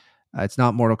first. It's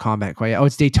not Mortal Kombat quite yet. Oh,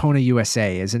 it's Daytona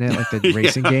USA, isn't it? Like the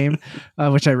racing game,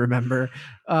 which I remember.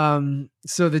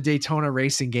 So the Daytona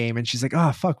racing game, and she's like,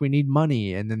 oh, fuck, we need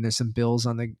money. And then there's some bills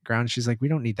on the ground. She's like, we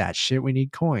don't need that shit. We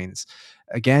need coins.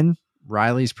 Again,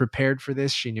 Riley's prepared for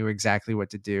this. She knew exactly what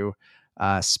to do.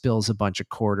 Spills a bunch of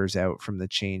quarters out from the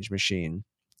change machine.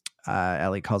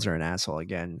 Ellie calls her an asshole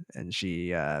again, and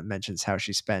she mentions how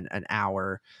she spent an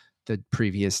hour the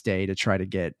previous day to try to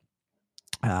get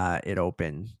it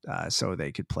open so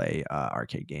they could play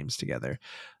arcade games together.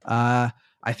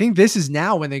 I think this is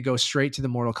now when they go straight to the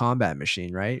Mortal Kombat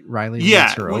machine, right? Riley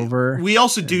leads her over. We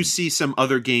also do see some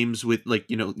other games with, like,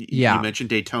 you know, you mentioned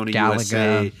Daytona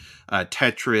USA,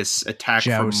 Tetris, Attack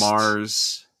Joust. from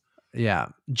Mars. Yeah,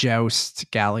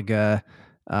 Joust, Galaga,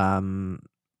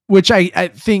 which I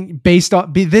think based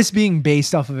on this being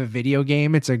based off of a video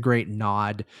game, it's a great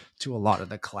nod to a lot of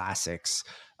the classics.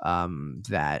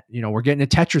 That, you know, we're getting a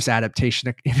Tetris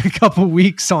adaptation in a couple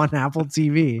weeks on Apple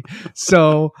TV.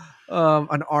 So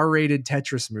an R-rated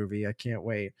Tetris movie. I can't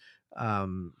wait.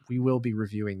 We will be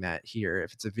reviewing that here.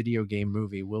 If it's a video game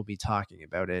movie, we'll be talking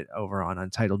about it over on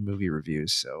Untitled Movie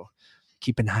Reviews. So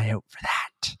keep an eye out for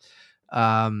that.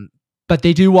 But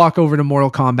they do walk over to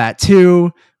Mortal Kombat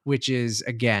 2, which is,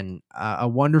 again, a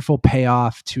wonderful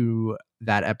payoff to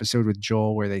that episode with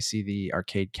Joel where they see the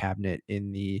arcade cabinet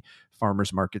in the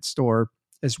farmer's market store,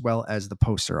 as well as the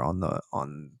poster on the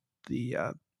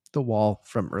wall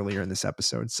from earlier in this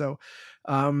episode. So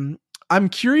I'm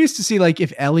curious to see like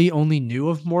if Ellie only knew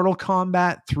of Mortal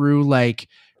Kombat through like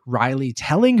Riley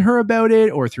telling her about it,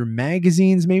 or through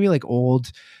magazines, maybe like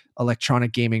old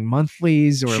Electronic Gaming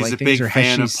monthlies, or she's like a things, big or has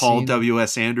fan she of Paul seen...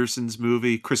 W.S. Anderson's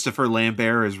movie. Christopher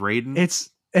Lambert as Raiden.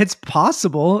 It's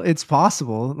possible. It's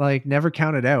possible. Like, never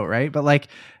count it out, right? But like,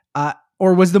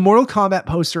 or was the Mortal Kombat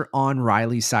poster on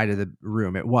Riley's side of the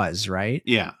room? It was, right?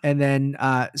 Yeah. And then,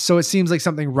 so it seems like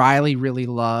something Riley really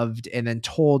loved and then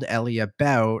told Ellie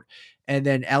about. And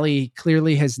then Ellie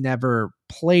clearly has never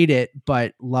played it,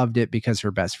 but loved it because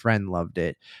her best friend loved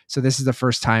it. So this is the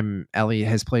first time Ellie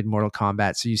has played Mortal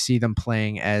Kombat. So you see them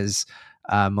playing as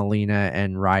Melina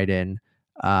and Raiden.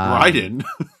 Raiden?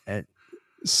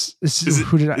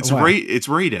 Who did I? It's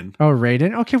Raiden. Oh,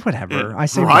 Raiden. Okay, whatever. Yeah. I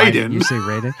say Raiden. You say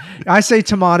Raiden. I say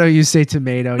tomato. You say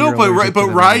tomato. No, but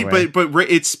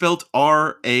it's spelled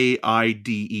Raiden.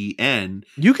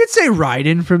 You could say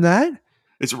Raiden from that.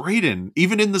 It's Raiden.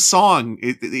 Even in the song,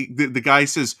 the guy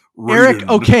says Raiden. Eric,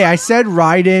 okay, I said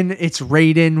Raiden. It's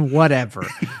Raiden, whatever.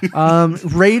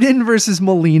 Raiden versus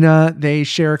Melina. They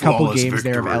share a couple Flawless games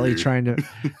victory. there of Ellie trying to...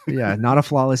 Yeah, not a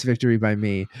flawless victory by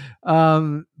me.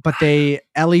 But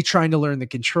Ellie trying to learn the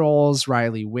controls.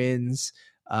 Riley wins.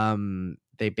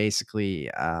 They basically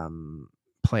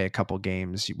play a couple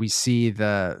games. We see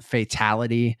the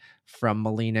fatality from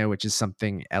Melina, which is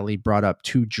something Ellie brought up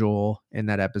to Joel in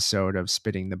that episode of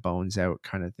spitting the bones out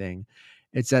kind of thing.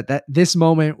 It's at this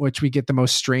moment which we get the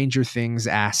most Stranger Things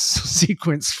ass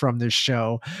sequence from this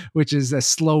show, which is a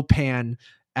slow pan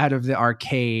out of the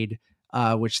arcade,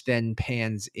 which then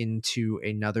pans into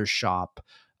another shop,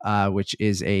 which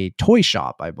is a toy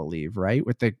shop, I believe, right?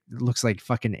 With looks like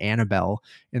fucking Annabelle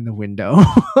in the window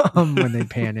when they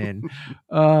pan in.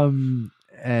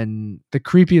 And the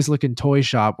creepiest looking toy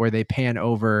shop where they pan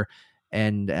over.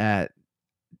 And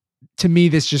to me,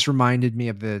 this just reminded me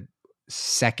of the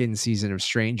second season of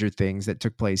Stranger Things that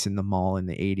took place in the mall in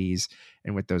the 80s.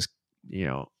 And with those,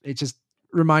 it just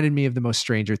reminded me of the most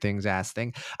Stranger Things ass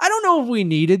thing. I don't know if we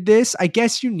needed this. I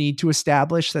guess you need to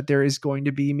establish that there is going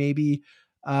to be maybe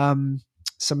some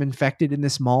infected in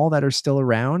this mall that are still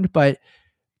around, but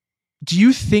do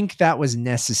you think that was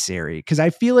necessary? Because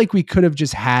I feel like we could have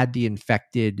just had the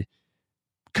infected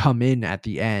come in at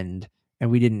the end and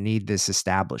we didn't need this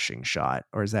establishing shot.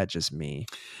 Or is that just me?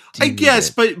 I guess,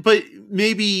 but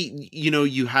maybe,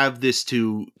 you have this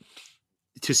to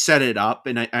set it up.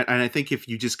 And I think if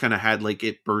you just kind of had like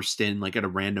it burst in like at a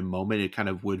random moment, it kind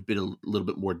of would have been a little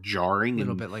bit more jarring. A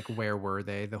little bit like, where were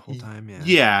they the whole time? Yeah.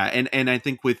 Yeah. And I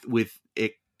think with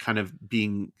it kind of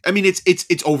being, I mean,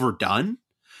 it's overdone.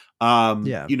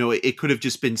 It could have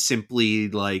just been simply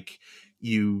like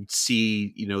you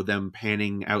see, them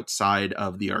panning outside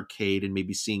of the arcade and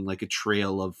maybe seeing like a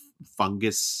trail of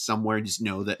fungus somewhere and just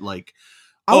know that like,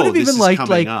 I would have even liked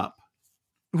like up.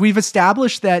 We've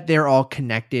established that they're all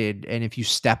connected. And if you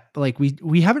step like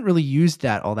we haven't really used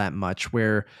that all that much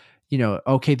where,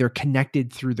 okay, they're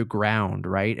connected through the ground.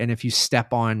 Right. And if you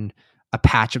step on a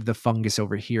patch of the fungus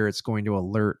over here, it's going to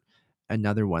alert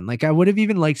another one. Like I would have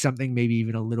even liked something maybe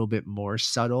even a little bit more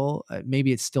subtle.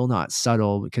 Maybe it's still not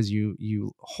subtle because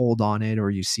you hold on it or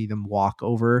you see them walk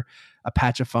over a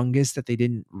patch of fungus that they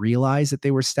didn't realize that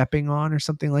they were stepping on or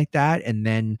something like that. And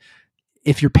then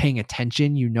if you're paying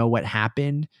attention, what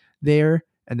happened there.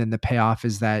 And then the payoff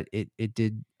is that it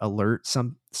did alert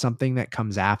something that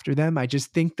comes after them. I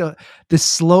just think the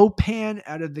slow pan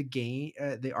out of the game,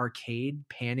 the arcade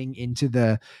panning into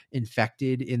the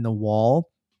infected in the wall,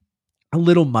 a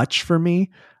little much for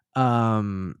me,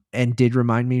 and did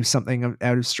remind me of something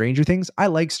out of Stranger Things. I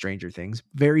like Stranger Things.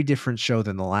 Very different show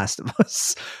than The Last of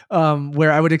Us,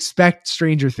 where I would expect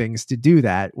Stranger Things to do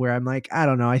that, where I'm like, I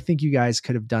don't know. I think you guys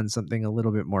could have done something a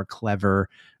little bit more clever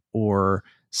or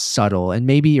subtle. And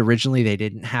maybe originally they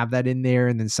didn't have that in there.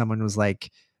 And then someone was like,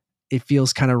 it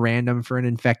feels kind of random for an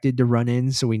infected to run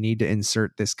in. So we need to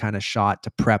insert this kind of shot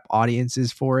to prep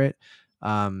audiences for it.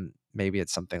 Maybe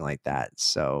it's something like that.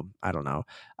 So I don't know.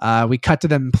 We cut to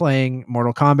them playing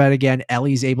Mortal Kombat again.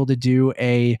 Ellie's able to do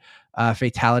a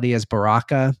fatality as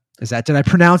Baraka. Did I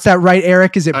pronounce that right,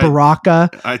 Eric? Is it Baraka?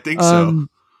 I think so.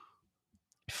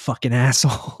 Fucking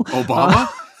asshole. Obama?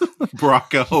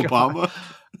 Baraka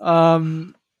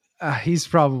Obama? He's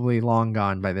probably long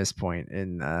gone by this point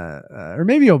in or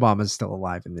maybe Obama's still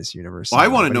alive in this universe Well, I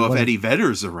somewhere, want to but he know if wasn't. Eddie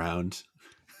Vedder's around.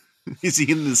 Is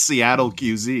he in the Seattle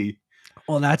QZ?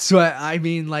 Well, that's what I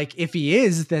mean. Like, if he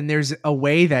is, then there's a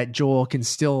way that Joel can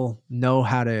still know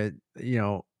how to,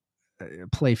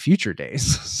 play Future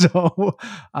Days. So,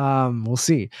 we'll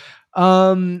see.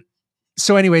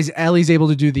 So anyways, Ellie's able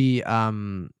to do the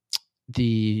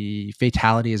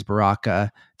fatality as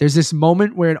Baraka. There's this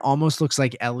moment where it almost looks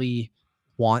like Ellie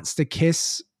wants to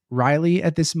kiss Riley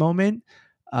at this moment.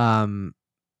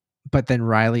 But then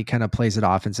Riley kind of plays it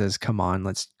off and says, "Come on,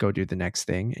 let's go do the next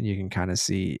thing." And you can kind of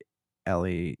see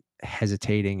Ellie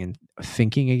hesitating and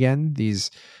thinking again. These,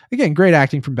 again, great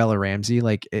acting from Bella Ramsey.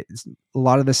 Like, it's a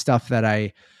lot of the stuff that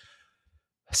I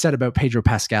said about Pedro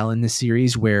Pascal in this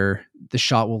series, where the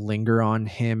shot will linger on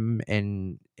him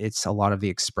and it's a lot of the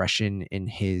expression in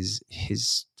his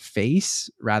face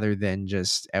rather than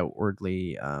just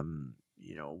outwardly,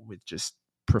 with just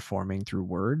performing through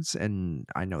words. And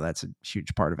I know that's a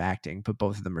huge part of acting, but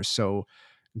both of them are so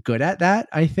good at that,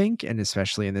 I think. And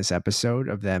especially in this episode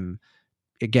of them,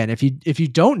 again, if you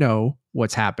don't know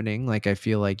what's happening, like, I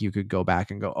feel like you could go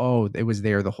back and go, oh, it was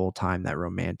there the whole time, that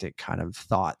romantic kind of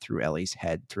thought through Ellie's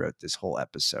head throughout this whole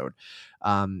episode.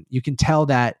 You can tell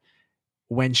that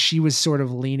when she was sort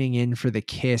of leaning in for the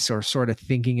kiss or sort of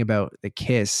thinking about the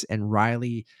kiss, and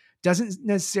Riley doesn't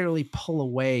necessarily pull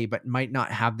away, but might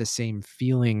not have the same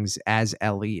feelings as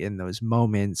Ellie in those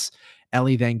moments.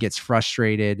 Ellie then gets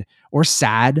frustrated or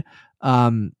sad,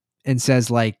 and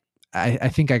says, like, I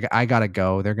think I gotta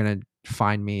go. They're gonna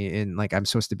find me in, like, I'm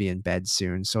supposed to be in bed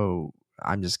soon, so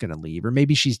I'm just gonna leave. Or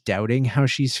maybe she's doubting how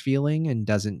she's feeling and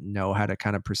doesn't know how to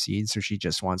kind of proceed, so she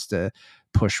just wants to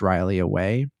push Riley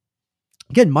away.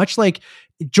 Again, much like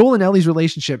Joel and Ellie's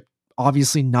relationship,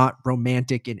 obviously not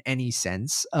romantic in any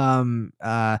sense,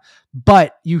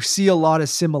 but you see a lot of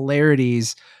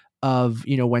similarities of,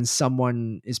 when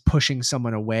someone is pushing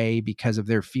someone away because of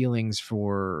their feelings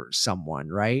for someone,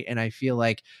 right? And I feel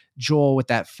like Joel, with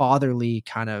that fatherly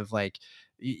kind of, like,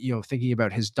 thinking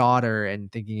about his daughter and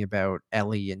thinking about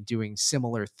Ellie and doing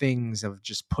similar things of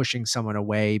just pushing someone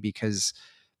away because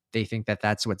they think that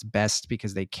that's what's best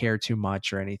because they care too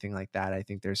much or anything like that. I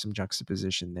think there's some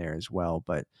juxtaposition there as well.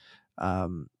 But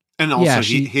And yeah, also,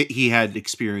 he had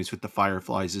experience with the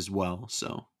Fireflies as well.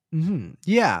 So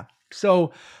yeah.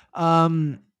 So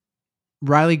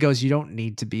Riley goes, "You don't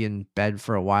need to be in bed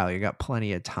for a while. You got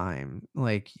plenty of time."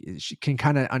 Like, she can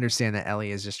kind of understand that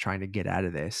Ellie is just trying to get out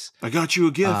of this. I got you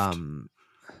a gift.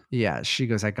 Yeah, she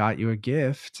goes, "I got you a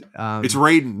gift." It's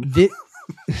Raiden.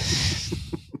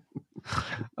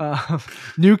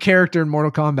 New character in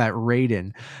Mortal Kombat,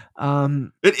 Raiden.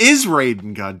 It is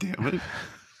Raiden, goddammit.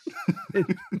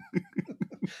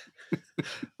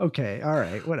 Okay, all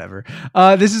right, whatever.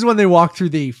 This is when they walk through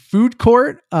the food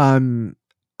court.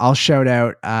 I'll shout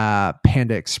out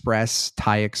Panda Express,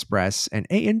 Thai Express, and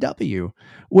A&W,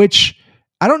 which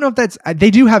I don't know if that's,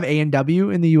 they do have A&W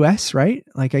in the US, right?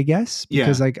 Like, I guess,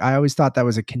 because like I always thought that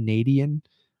was a Canadian.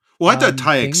 Well, I thought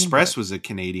Thai Express was a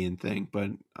Canadian thing,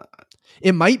 but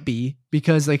it might be,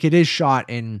 because like it is shot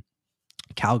in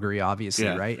Calgary, obviously,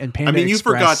 right? And Panda you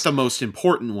Express, forgot the most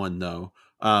important one though,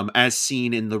 as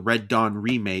seen in the Red Dawn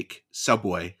remake,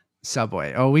 Subway.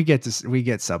 Oh, we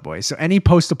get Subway. So any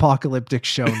post-apocalyptic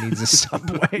show needs a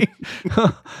Subway.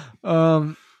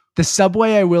 The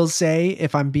Subway, I will say,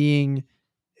 if I'm being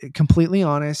completely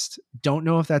honest, don't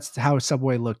know if that's how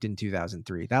Subway looked in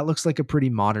 2003. That looks like a pretty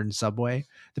modern Subway.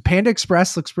 The Panda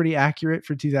Express looks pretty accurate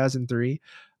for 2003.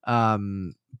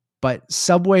 But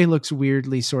Subway looks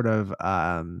weirdly sort of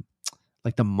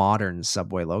like the modern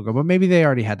Subway logo, but maybe they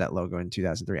already had that logo in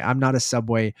 2003. I'm not a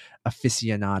Subway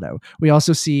aficionado. We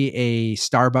also see a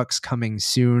Starbucks coming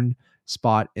soon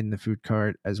spot in the food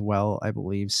cart as well, I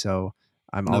believe. So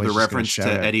I'm another always reference to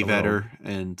Eddie Vedder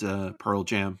and Pearl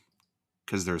Jam,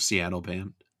 because they're a Seattle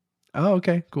band. Oh,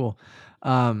 okay, cool.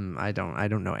 I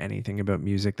don't know anything about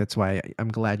music. That's why I'm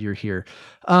glad you're here.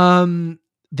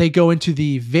 They go into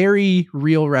the very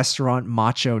real restaurant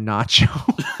Macho Nacho.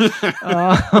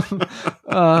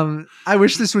 I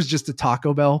wish this was just a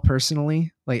Taco Bell,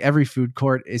 personally. Like, every food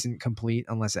court isn't complete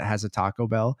unless it has a Taco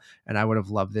Bell, and I would have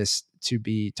loved this to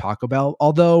be Taco Bell.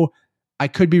 Although I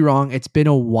could be wrong. It's been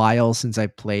a while since I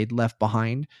played Left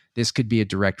Behind. This could be a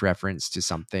direct reference to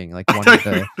something like one of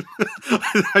the.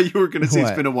 I thought you were going to say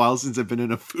it's been a while since I've been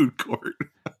in a food court.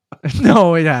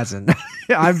 No, it hasn't.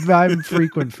 I'm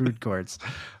frequent food courts.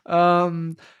 I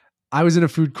was in a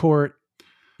food court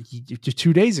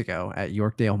 2 days ago at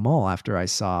Yorkdale Mall after I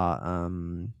saw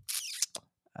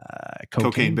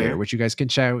Cocaine Bear, which you guys can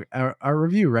check out our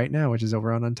review right now, which is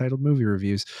over on Untitled Movie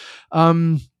Reviews.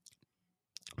 Macho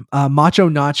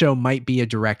Nacho might be a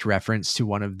direct reference to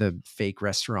one of the fake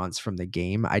restaurants from the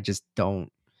game. I just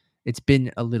don't. It's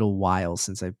been a little while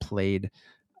since I played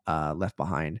Left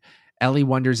Behind. Ellie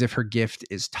wonders if her gift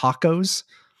is tacos.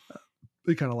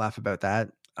 We kind of laugh about that.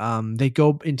 They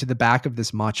go into the back of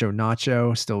this Macho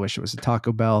Nacho, still wish it was a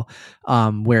Taco Bell,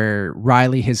 where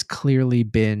Riley has clearly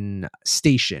been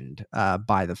stationed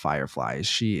by the Fireflies.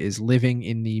 She is living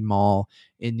in the mall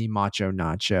in the Macho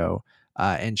Nacho,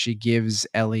 and she gives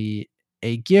Ellie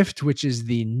a gift, which is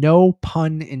the No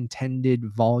Pun Intended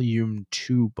Volume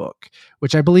 2 book,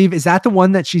 which I believe is that the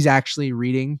one that she's actually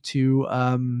reading to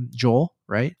Joel,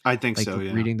 right? I think Like so,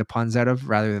 yeah. reading the puns out of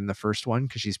rather than the first one,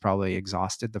 because she's probably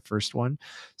exhausted the first one.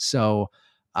 So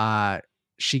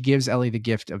she gives Ellie the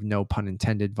gift of No Pun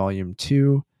Intended Volume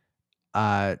 2,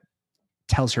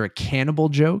 tells her a cannibal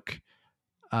joke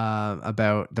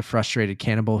about the frustrated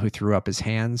cannibal who threw up his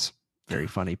hands. Very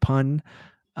funny pun.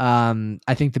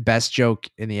 I think the best joke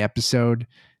in the episode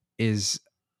is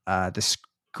the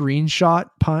screenshot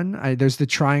pun. There's the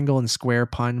triangle and square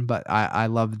pun, but I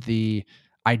love the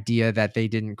idea that they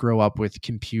didn't grow up with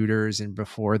computers and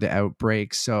before the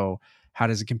outbreak. So how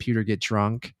does a computer get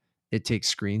drunk? It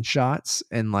takes screenshots,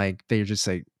 and like they're just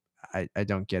like, I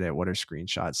don't get it. What are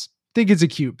screenshots? Think it's a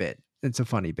cute bit. It's a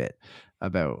funny bit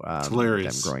about It's them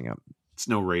hilarious. growing up. It's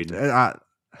no Raiden.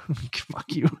 Fuck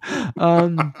you.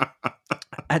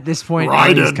 At this point,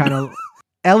 Raiden.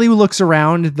 Ellie looks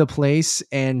around the place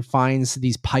and finds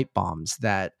these pipe bombs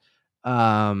that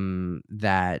Riley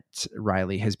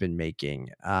has been making.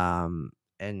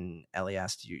 And Ellie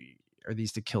asked, "You are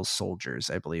these to kill soldiers?"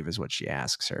 I believe is what she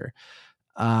asks her.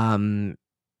 And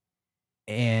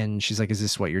she's like, "Is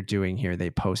this what you're doing here? They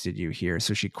posted you here."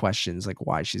 So she questions like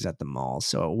why she's at the mall.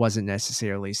 So it wasn't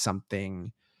necessarily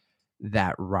something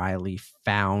that Riley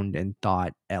found and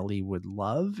thought Ellie would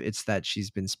love. It's that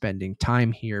she's been spending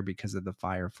time here because of the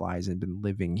Fireflies and been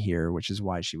living here, which is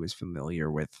why she was familiar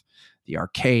with the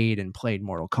arcade and played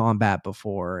Mortal Kombat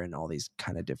before and all these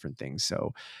kind of different things.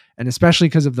 So, and especially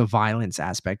because of the violence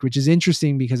aspect, which is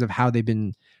interesting because of how they've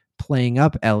been playing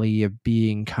up Ellie of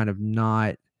being kind of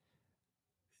not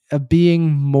of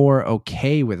being more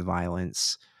okay with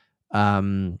violence,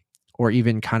 or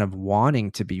even kind of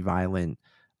wanting to be violent,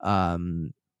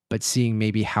 but seeing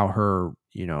maybe how her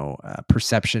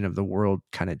perception of the world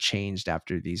kind of changed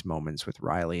after these moments with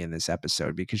Riley in this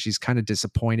episode, because she's kind of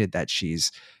disappointed that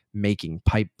she's making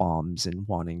pipe bombs and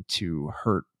wanting to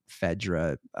hurt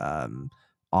Fedra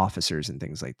officers and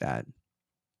things like that.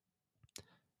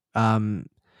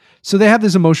 So they have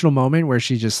this emotional moment where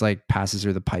she just like passes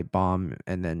her the pipe bomb,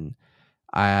 and then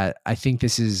I think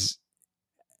this is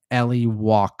Ellie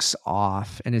walks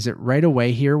off. And is it right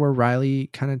away here where Riley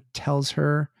kind of tells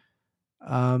her?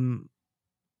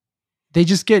 They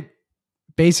just get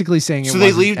basically saying so it they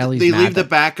wasn't leave. Ellie's They mad leave the that-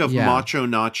 back of yeah. Macho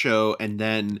Nacho, and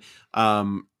then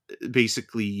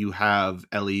basically you have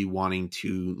Ellie wanting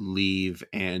to leave,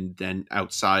 and then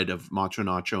outside of Macho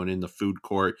Nacho and in the food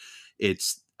court,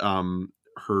 it's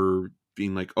her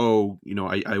being like, "Oh,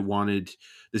 I wanted.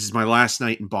 This is my last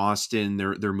night in Boston.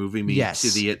 They're moving me Yes.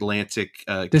 to the Atlantic.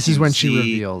 This is when QZ," she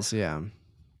reveals, yeah,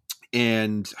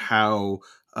 and how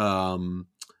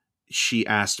she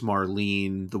asked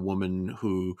Marlene, the woman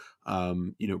who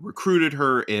recruited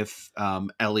her, if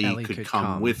Ellie could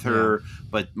come with her, yeah.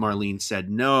 but Marlene said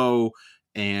no,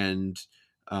 and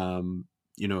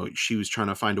she was trying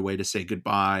to find a way to say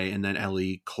goodbye, and then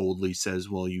Ellie coldly says,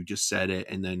 "Well, you just said it,"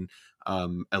 and then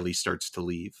Ellie starts to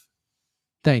leave.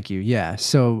 Thank you. Yeah.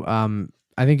 So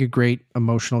I think a great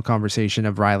emotional conversation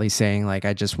of Riley saying like,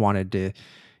 I just wanted to,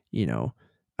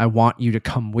 I want you to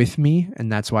come with me.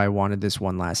 And that's why I wanted this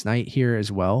one last night here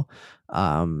as well.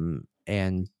 And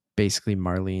basically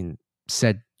Marlene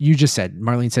said,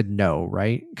 Marlene said no,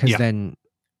 right? Because then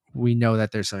we know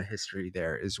that there's some history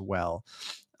there as well.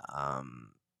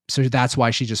 So that's why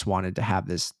she just wanted to have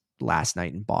this last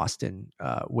night in Boston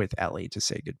with Ellie to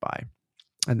say goodbye.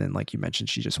 And then, like you mentioned,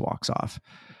 she just walks off.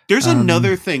 There's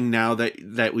another thing now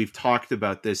that we've talked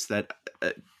about this that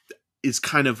is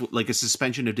kind of like a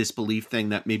suspension of disbelief thing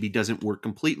that maybe doesn't work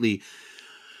completely.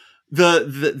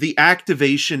 The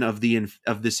activation of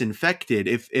this infected.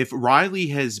 If Riley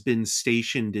has been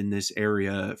stationed in this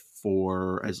area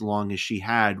for as long as she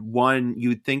had, one,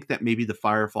 you'd think that maybe the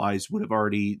Fireflies would have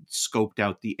already scoped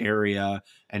out the area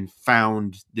and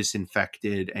found this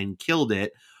infected and killed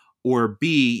it. or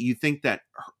B, you think that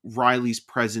Riley's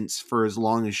presence for as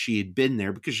long as she had been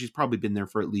there, because she's probably been there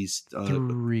for at least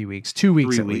 3 weeks, 2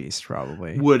 weeks 3 at weeks, least,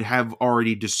 probably. would have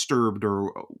already disturbed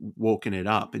or woken it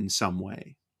up in some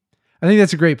way. I think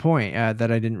that's a great point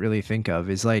that I didn't really think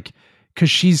of, is like, because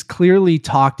she's clearly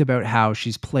talked about how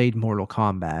she's played Mortal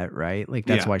Kombat, right? Like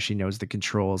that's Yeah. why she knows the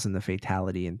controls and the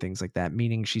fatality and things like that,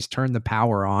 meaning she's turned the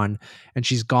power on and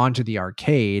she's gone to the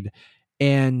arcade,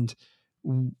 and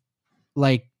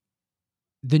like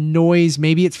the noise,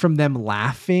 maybe it's from them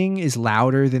laughing, is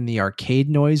louder than the arcade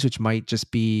noise, which might just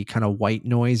be kind of white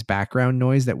noise, background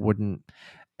noise that wouldn't,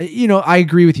 I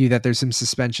agree with you that there's some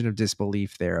suspension of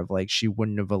disbelief there, of like, she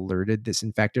wouldn't have alerted this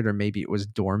infected, or maybe it was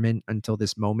dormant until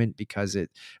this moment, because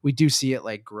we do see it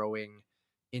like growing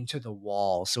into the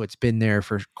wall. So it's been there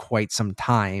for quite some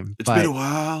time, It's been but a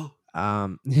while.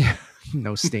 yeah,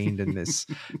 no stained in this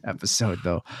episode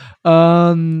though.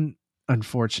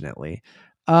 Unfortunately.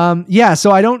 Yeah, so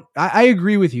I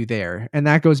agree with you there. And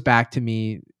that goes back to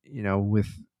me,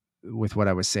 with what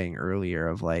I was saying earlier,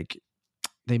 of like,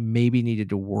 they maybe needed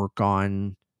to work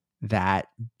on that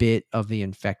bit of the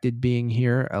infected being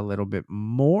here a little bit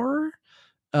more.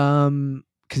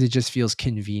 Because it just feels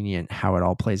convenient how it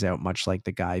all plays out, much like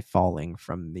the guy falling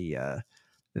from the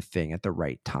thing at the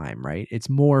right time, right? It's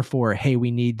more for, hey,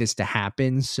 we need this to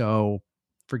happen, so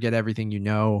forget everything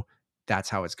that's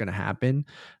how it's going to happen,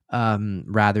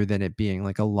 rather than it being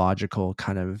like a logical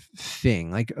kind of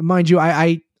thing. Like, mind you,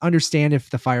 I understand if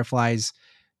the Fireflies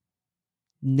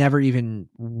never even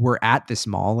were at this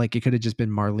mall, like it could have just been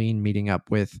Marlene meeting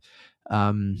up with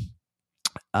Riley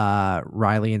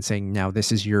and saying, now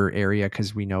this is your area,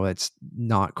 because we know it's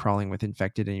not crawling with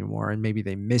infected anymore, and maybe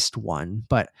they missed one.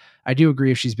 But I do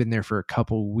agree, if she's been there for a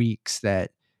couple weeks,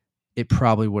 that it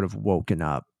probably would have woken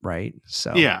up, right?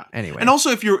 So Yeah. And anyway,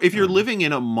 also, if you're living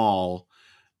in a mall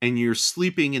and you're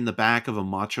sleeping in the back of a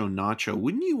Macho Nacho,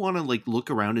 wouldn't you want to like look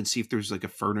around and see if there's like a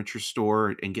furniture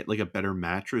store and get like a better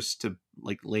mattress to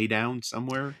like lay down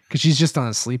somewhere? because she's just on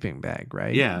a sleeping bag,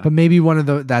 right? Yeah. But maybe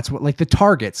that's what, like, the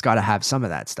Target's got to have some of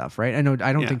that stuff, right? I don't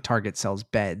Yeah. think Target sells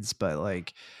beds, but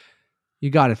like, you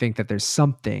got to think that there's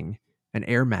something, an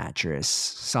air mattress,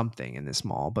 something in this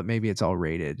mall, but maybe it's all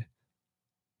rated.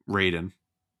 Raiden.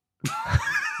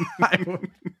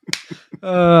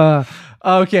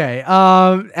 Okay.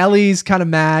 Ellie's kind of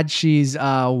mad. She's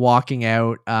walking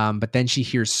out, but then she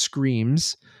hears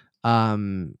screams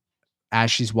as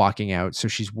she's walking out. So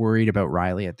she's worried about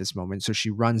Riley at this moment. So she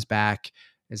runs back.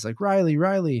 It's like,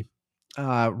 Riley,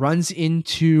 runs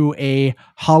into a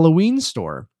Halloween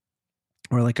store,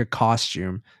 or like a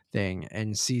costume thing,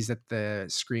 and sees that the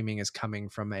screaming is coming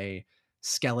from a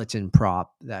skeleton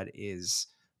prop that is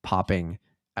popping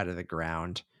out of the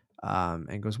ground,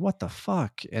 and goes, what the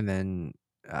fuck? And then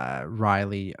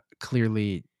Riley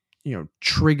clearly,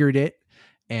 triggered it,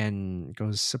 and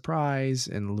goes, surprise,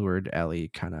 and lured Ellie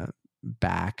kind of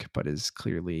back, but is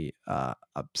clearly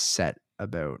upset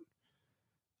about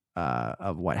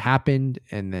of what happened.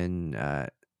 And then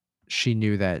she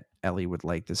knew that Ellie would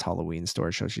like this Halloween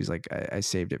store, so she's like, I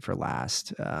saved it for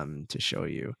last, to show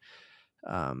you.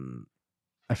 I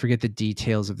forget the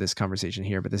details of this conversation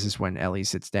here, but this is when Ellie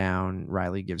sits down.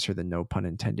 Riley gives her the no pun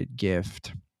intended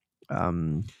gift.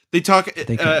 Riley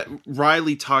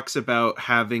talks about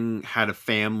having had a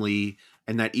family,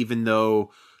 and that even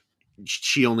though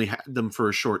she only had them for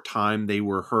a short time, they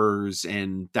were hers.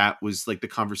 And that was like the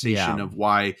conversation of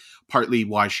partly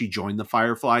why she joined the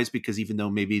Fireflies, because even though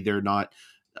maybe they're not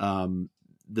the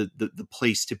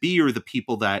place to be, or the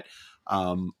people that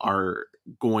are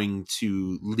going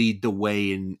to lead the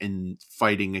way in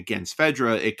fighting against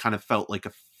Fedra, it kind of felt like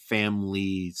a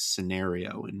family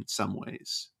scenario in some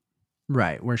ways.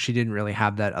 Right, where she didn't really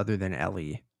have that other than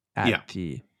Ellie at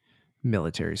the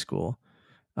military school.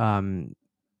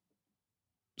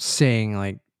 Saying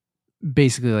like,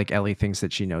 basically, like, Ellie thinks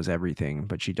that she knows everything,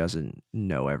 but she doesn't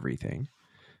know everything.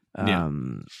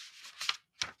 So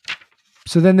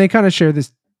then they kind of share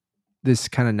this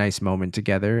kind of nice moment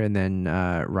together, and then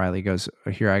Riley goes,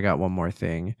 here, I got one more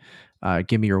thing.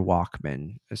 Give me your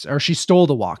Walkman. Or she stole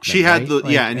the Walkman. She had right?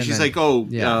 and she's then, like,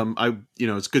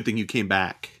 it's a good thing you came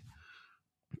back.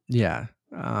 Yeah.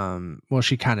 Well,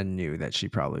 she kind of knew that she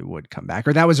probably would come back,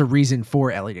 or that was a reason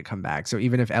for Ellie to come back. So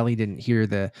even if Ellie didn't hear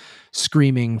the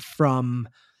screaming from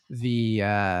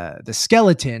the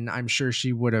skeleton, I'm sure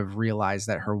she would have realized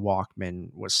that her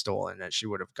Walkman was stolen, that she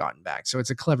would have gotten back. So it's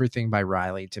a clever thing by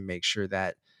Riley to make sure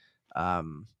that,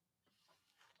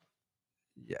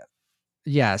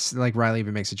 yes, like Riley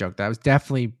even makes a joke that I was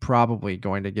definitely probably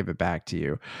going to give it back to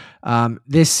you.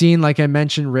 This scene, like I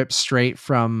mentioned, rips straight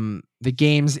from the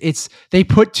games. They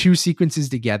put two sequences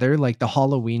together, like the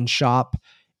Halloween shop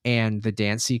and the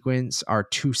dance sequence are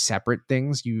two separate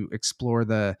things. You explore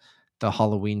the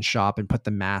Halloween shop and put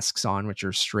the masks on, which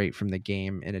are straight from the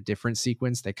game, in a different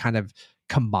sequence. They kind of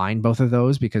combine both of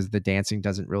those because the dancing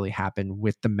doesn't really happen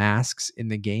with the masks in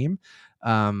the game.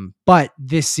 But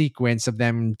this sequence of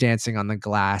them dancing on the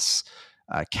glass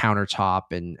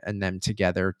countertop and them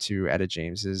together to Etta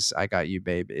James's "I Got You,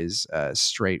 Babe" is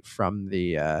straight from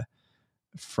the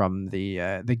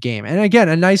game. And again,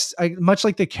 a nice, much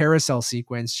like the carousel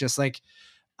sequence, just like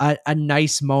a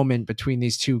nice moment between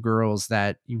these two girls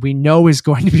that we know is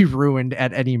going to be ruined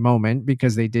at any moment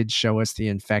because they did show us the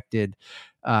infected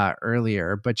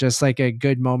earlier, but just like a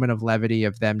good moment of levity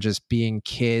of them just being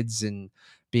kids and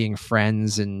being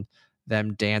friends and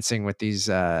them dancing with these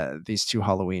two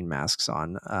Halloween masks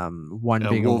on, one A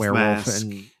being a wolf werewolf mask.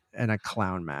 and a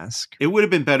clown mask. It would have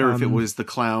been better if it was the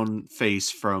clown face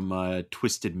from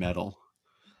Twisted Metal.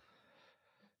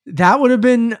 That would have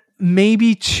been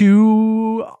maybe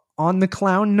too on the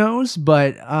clown nose,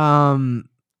 but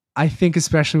I think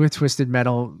especially with Twisted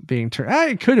Metal being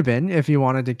it could have been if you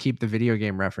wanted to keep the video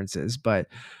game references, but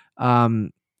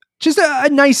just a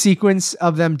nice sequence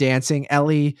of them dancing.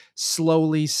 Ellie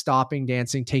slowly stopping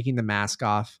dancing, taking the mask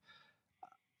off.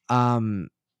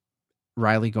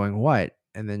 Riley going, "What?"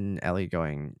 And then Ellie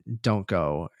going, "Don't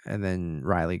go." And then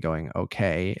Riley going,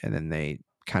 "Okay." And then they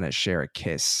kind of share a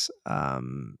kiss.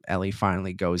 Ellie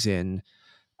finally goes in,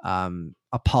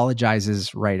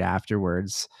 apologizes right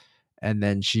afterwards. And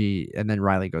then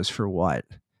Riley goes, "For what?"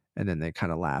 And then they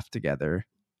kind of laugh together.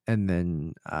 And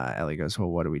then Ellie goes, "Well,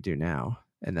 what do we do now?"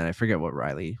 And then I forget what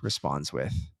Riley responds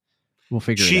with. "We'll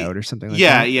figure it out," or something like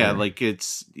that. Yeah. Or, like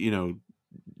it's,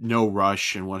 no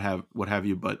rush and what have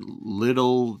you, but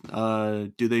little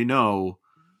do they know,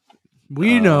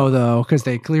 we know though, because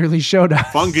they clearly showed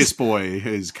us. Fungus Boy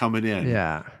is coming in.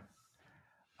 Yeah.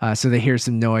 So they hear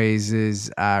some noises.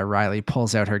 Riley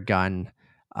pulls out her gun,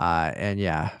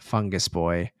 and Fungus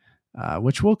Boy,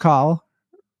 which we'll call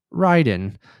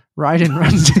Raiden. Raiden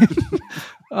runs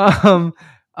in,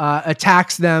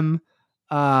 attacks them,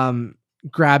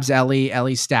 grabs Ellie.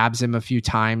 Ellie stabs him a few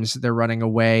times. They're running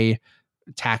away,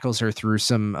 tackles her through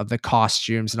some of the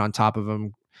costumes, and on top of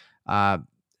them,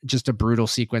 just a brutal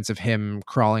sequence of him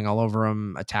crawling all over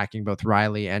him, attacking both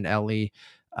Riley and Ellie.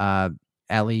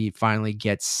 Ellie finally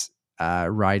gets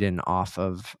Raiden off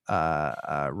of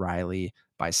Riley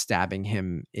by stabbing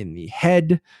him in the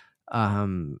head.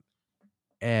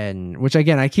 And which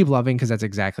again, I keep loving because that's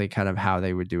exactly kind of how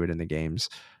they would do it in the games.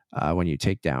 When you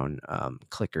take down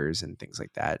clickers and things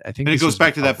like that. I think And it goes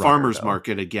back to that farmer's though.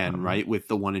 market again, right? With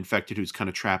the one infected who's kind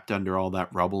of trapped under all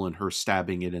that rubble and her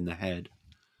stabbing it in the head.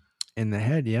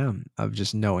 Yeah, of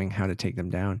just knowing how to take them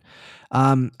down.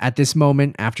 At this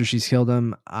moment, after she's killed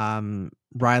him,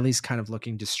 Riley's kind of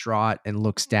looking distraught and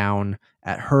looks down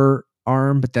at her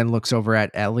arm, but then looks over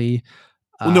at Ellie.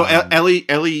 Well, no, Ellie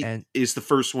is the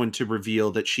first one to reveal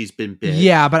that she's been bit.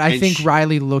 Yeah, but I think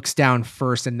Riley looks down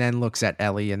first and then looks at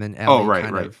Ellie, and then Ellie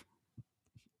kind of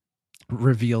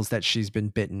reveals that she's been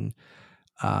bitten,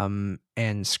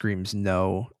 and screams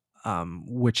no,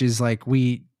 which is like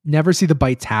we never see the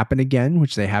bites happen again,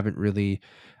 which they haven't really,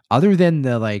 other than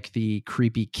the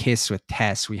creepy kiss with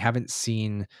Tess, we haven't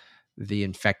seen the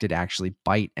infected actually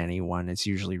bite anyone. It's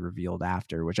usually revealed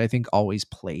after, which I think always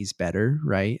plays better,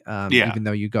 right? Even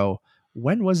though you go,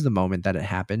 when was the moment that it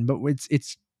happened? But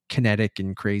it's kinetic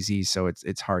and crazy, so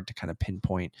it's hard to kind of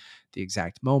pinpoint the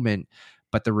exact moment.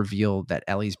 But the reveal that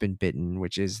Ellie's been bitten,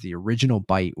 which is the original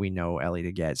bite we know Ellie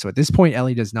to get. So at this point,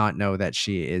 Ellie does not know that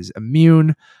she is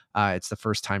immune. It's the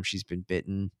first time she's been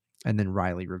bitten. And then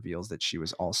Riley reveals that she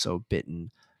was also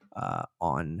bitten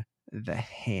on the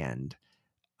hand.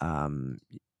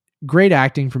 Great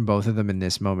acting from both of them in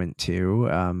this moment too.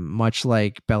 Much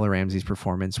like Bella Ramsey's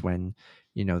performance when,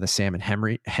 the Sam and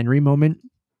Henry moment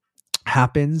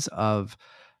happens of,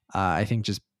 I think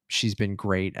just she's been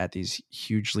great at these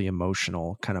hugely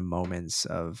emotional kind of moments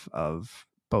of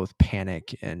both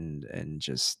panic and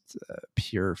just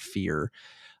pure fear.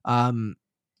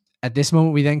 At this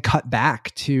moment, we then cut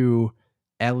back to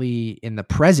Ellie in the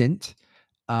present,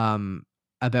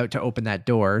 about to open that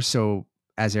door. So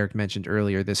as Eric mentioned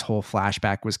earlier, this whole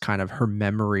flashback was kind of her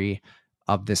memory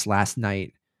of this last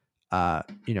night,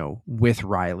 with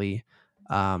Riley,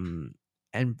 and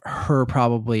her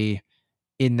probably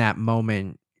in that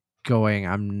moment going,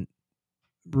 I'm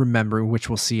remembering, which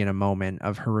we'll see in a moment,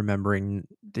 of her remembering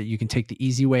that you can take the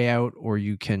easy way out, or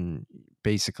you can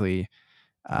basically,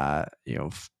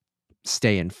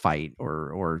 stay and fight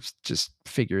or just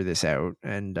figure this out.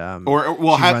 And or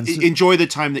well, she runs enjoy the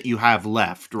time that you have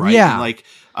left, right? And yeah, like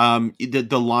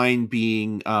the line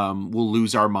being we'll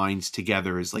lose our minds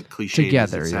together is like cliched as it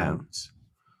together. Yeah. sounds.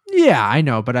 Yeah, I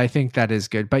know, but I think that is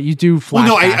good. But you do Well,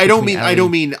 no, flashback I don't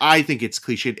between mean Ellie. I think it's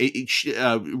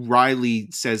cliched. Riley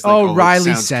says like, Oh, "Oh, it Riley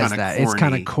sounds says kind of that. It's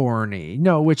kind of corny." corny.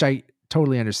 No, which I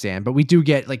totally understand. But we do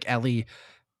get like Ellie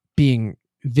being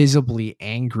visibly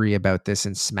angry about this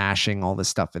and smashing all the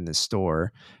stuff in the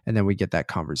store. And then we get that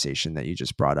conversation that you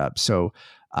just brought up. So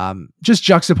just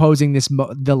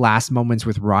juxtaposing the last moments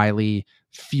with Riley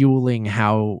fueling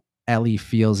how Ellie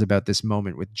feels about this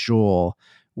moment with Joel,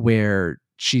 where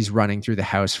she's running through the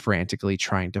house frantically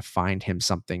trying to find him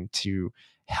something to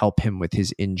help him with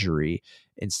his injury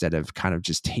instead of kind of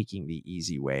just taking the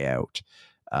easy way out.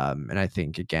 And I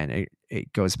think, again,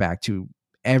 it goes back to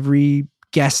every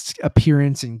guest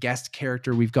appearance and guest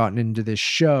character we've gotten into this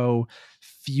show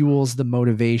fuels the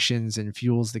motivations and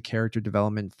fuels the character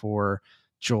development for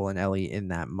Joel and Ellie in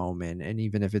that moment. And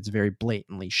even if it's very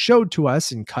blatantly showed to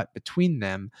us and cut between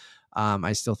them,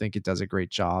 I still think it does a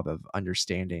great job of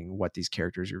understanding what these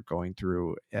characters are going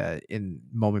through in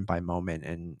moment by moment,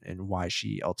 and why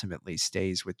she ultimately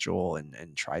stays with Joel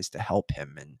and tries to help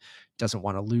him and doesn't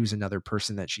want to lose another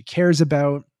person that she cares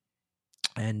about,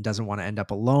 and doesn't want to end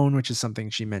up alone, which is something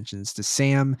she mentions to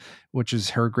Sam, which is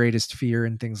her greatest fear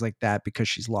and things like that, because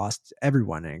she's lost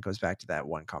everyone. And it goes back to that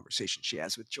one conversation she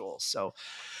has with Joel. So,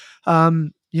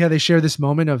 yeah, they share this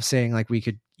moment of saying like, we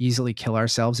could easily kill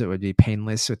ourselves. It would be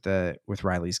painless with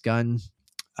Riley's gun,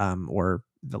 or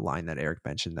the line that Eric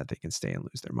mentioned that they can stay and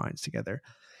lose their minds together.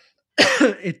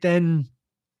 it then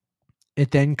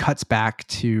cuts back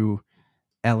to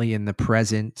Ellie in the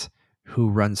present, who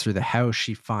runs through the house.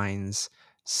 She finds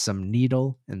some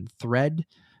needle and thread,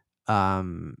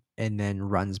 and then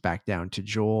runs back down to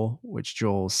Joel, which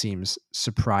Joel seems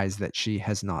surprised that she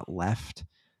has not left.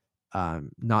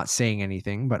 Not saying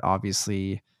anything, but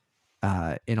obviously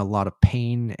in a lot of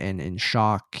pain and in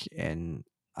shock. And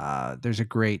there's a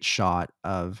great shot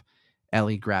of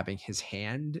Ellie grabbing his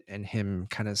hand and him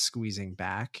kind of squeezing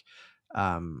back.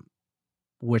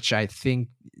 Which I think,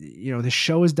 the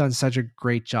show has done such a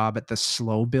great job at the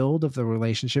slow build of the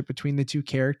relationship between the two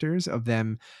characters, of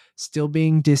them still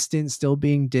being distant,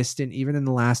 even in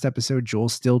the last episode.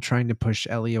 Joel's still trying to push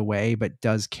Ellie away, but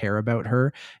does care about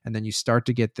her. And then you start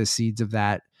to get the seeds of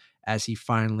that as he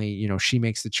finally, she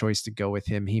makes the choice to go with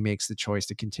him. He makes the choice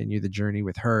to continue the journey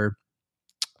with her.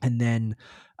 And then,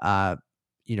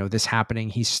 this happening,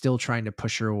 he's still trying to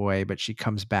push her away, but she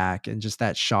comes back, and just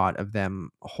that shot of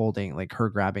them holding, like her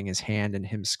grabbing his hand and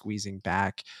him squeezing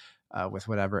back with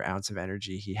whatever ounce of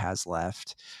energy he has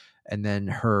left. And then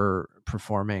her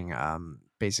performing,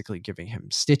 basically giving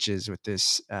him stitches with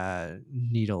this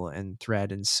needle and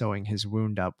thread and sewing his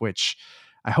wound up, which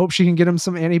I hope she can get him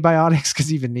some antibiotics,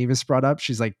 because even Nevis brought up,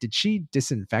 she's like, did she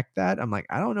disinfect that? I'm like,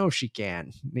 I don't know if she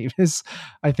can. Nevis,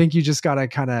 I think you just got to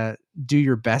kind of do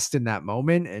your best in that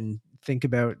moment and think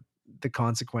about the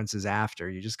consequences after.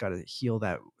 You just got to heal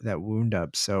that wound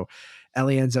up. So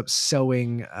Ellie ends up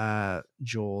sewing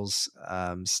Joel's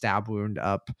stab wound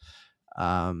up.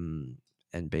 And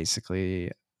basically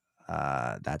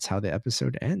that's how the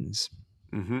episode ends.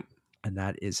 Mm-hmm. And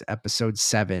that is episode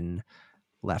 7,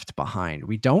 Left Behind.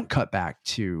 We don't cut back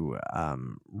to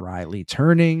Riley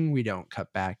turning. We don't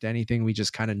cut back to anything. We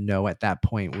just kind of know at that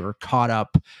point we're caught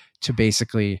up to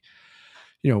basically,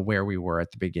 where we were at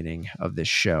the beginning of this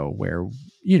show, where,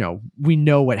 we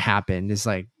know what happened is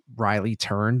like Riley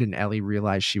turned and Ellie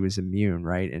realized she was immune,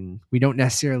 right? And we don't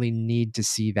necessarily need to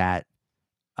see that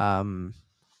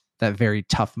that very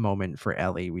tough moment for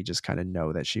Ellie. We just kind of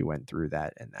know that she went through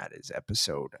that, and that is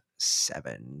episode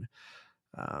 7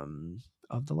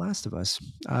 of The Last of Us.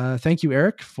 Thank you,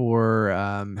 Eric, for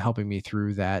helping me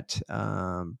through that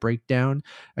breakdown.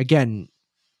 Again,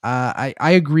 I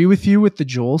agree with you with the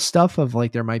Joel stuff of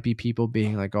like, there might be people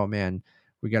being like, oh man,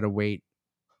 we got to wait.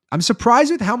 I'm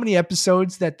surprised with how many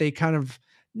episodes that they kind of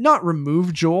not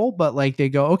remove Joel, but like they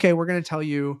go, okay, we're going to tell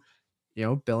you,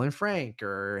 Bill and Frank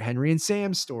or Henry and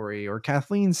Sam's story or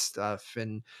Kathleen's stuff.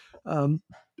 And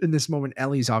in this moment,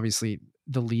 Ellie's obviously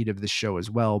the lead of the show as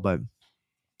well, but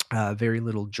very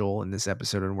little Joel in this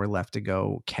episode, and we're left to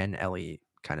go, can Ellie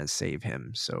kind of save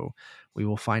him? So we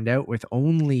will find out with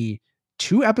only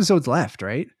 2 episodes left,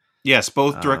 right? Yes,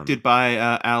 both directed by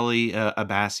Ali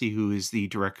Abbasi, who is the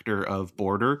director of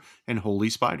Border and Holy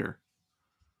Spider.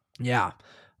 Yeah.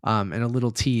 And a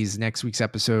little tease, next week's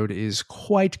episode is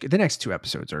the next 2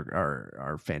 episodes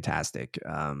are fantastic.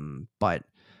 But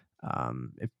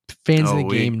If fans of the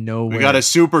we game know we where got a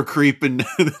super creep in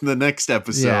the next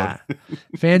episode. Yeah.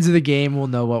 Fans of the game will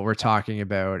know what we're talking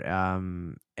about.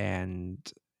 And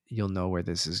you'll know where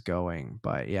this is going.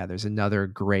 But yeah, there's another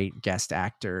great guest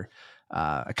actor.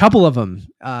 A couple of them.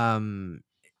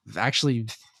 Actually,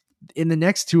 in the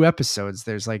next 2 episodes,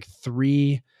 there's like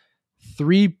three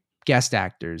guest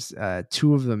actors.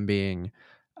 Two of them being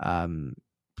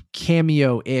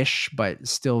cameo-ish, but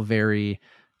still very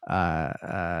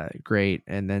great.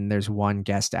 And then there's one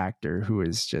guest actor who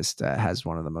is just has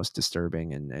one of the most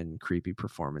disturbing and creepy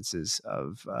performances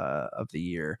of the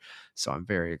year. So I'm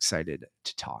very excited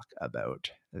to talk about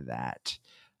that.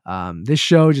 This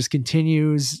show just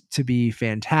continues to be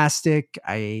fantastic.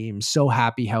 I am so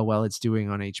happy how well it's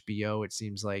doing on HBO. It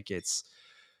seems like it's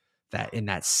that in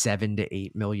that 7 to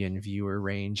 8 million viewer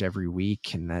range every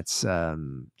week, and that's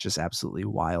just absolutely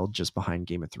wild, just behind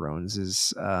Game of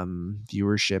Thrones'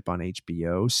 viewership on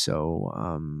HBO.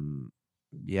 So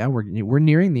yeah, we're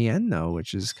nearing the end though,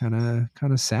 which is kind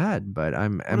of sad, but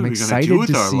I'm excited do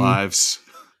with to our see lives.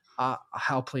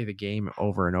 I'll play the game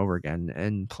over and over again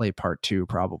and play part 2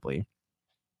 probably.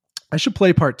 I should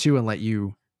play part 2 and let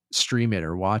you stream it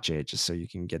or watch it just so you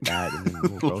can get that, and then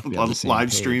we'll both be on the same live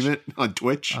page. stream it on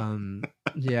Twitch.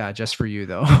 Yeah, just for you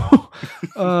though.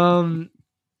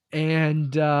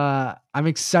 And I'm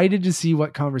excited to see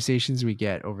what conversations we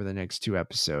get over the next 2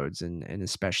 episodes, and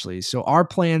especially so our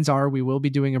plans are we will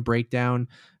be doing a breakdown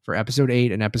for episode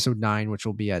 8 and episode 9, which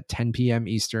will be at 10 p.m.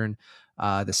 Eastern,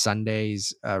 the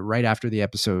Sundays right after the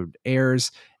episode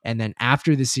airs. And then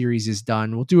after the series is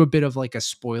done, we'll do a bit of like a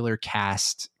spoiler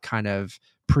cast kind of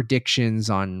predictions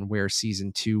on where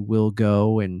season 2 will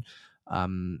go. And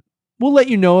we'll let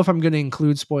you know if I'm going to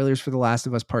include spoilers for The Last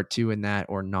of Us Part 2 in that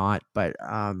or not. But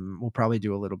we'll probably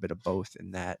do a little bit of both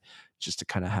in that, just to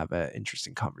kind of have an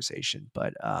interesting conversation.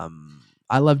 But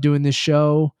I love doing this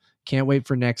show. Can't wait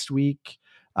for next week.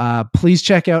 Please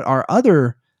check out our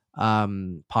other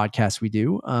podcast we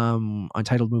do,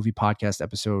 Untitled Movie Podcast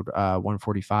episode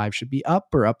 145 should be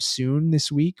up soon this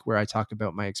week, where I talk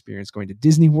about my experience going to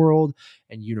Disney World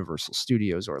and Universal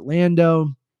Studios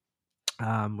Orlando.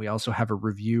 We also have a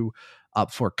review up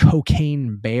for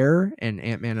Cocaine Bear and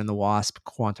Ant-Man and the Wasp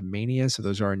Quantumania. So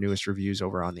those are our newest reviews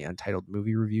over on the Untitled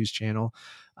Movie Reviews channel.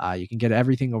 You can get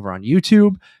everything over on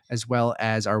YouTube, as well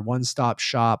as our one-stop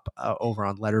shop over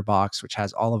on Letterboxd, which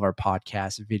has all of our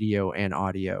podcasts, video and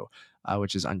audio,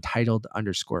 which is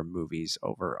Untitled_movies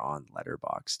over on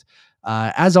Letterboxd.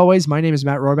 As always, my name is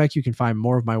Matt Rohrbeck. You can find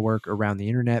more of my work around the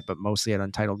internet, but mostly at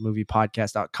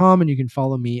UntitledMoviePodcast.com. And you can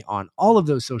follow me on all of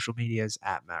those social medias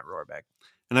at Matt Rohrbeck.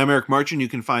 And I'm Eric Marchin. You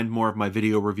can find more of my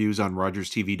video reviews on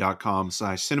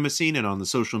RogersTV.com/CinemaScene and on the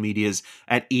social medias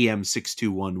at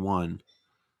EM6211.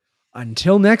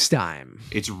 Until next time,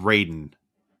 it's Raiden.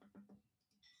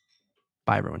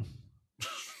 Bye, everyone.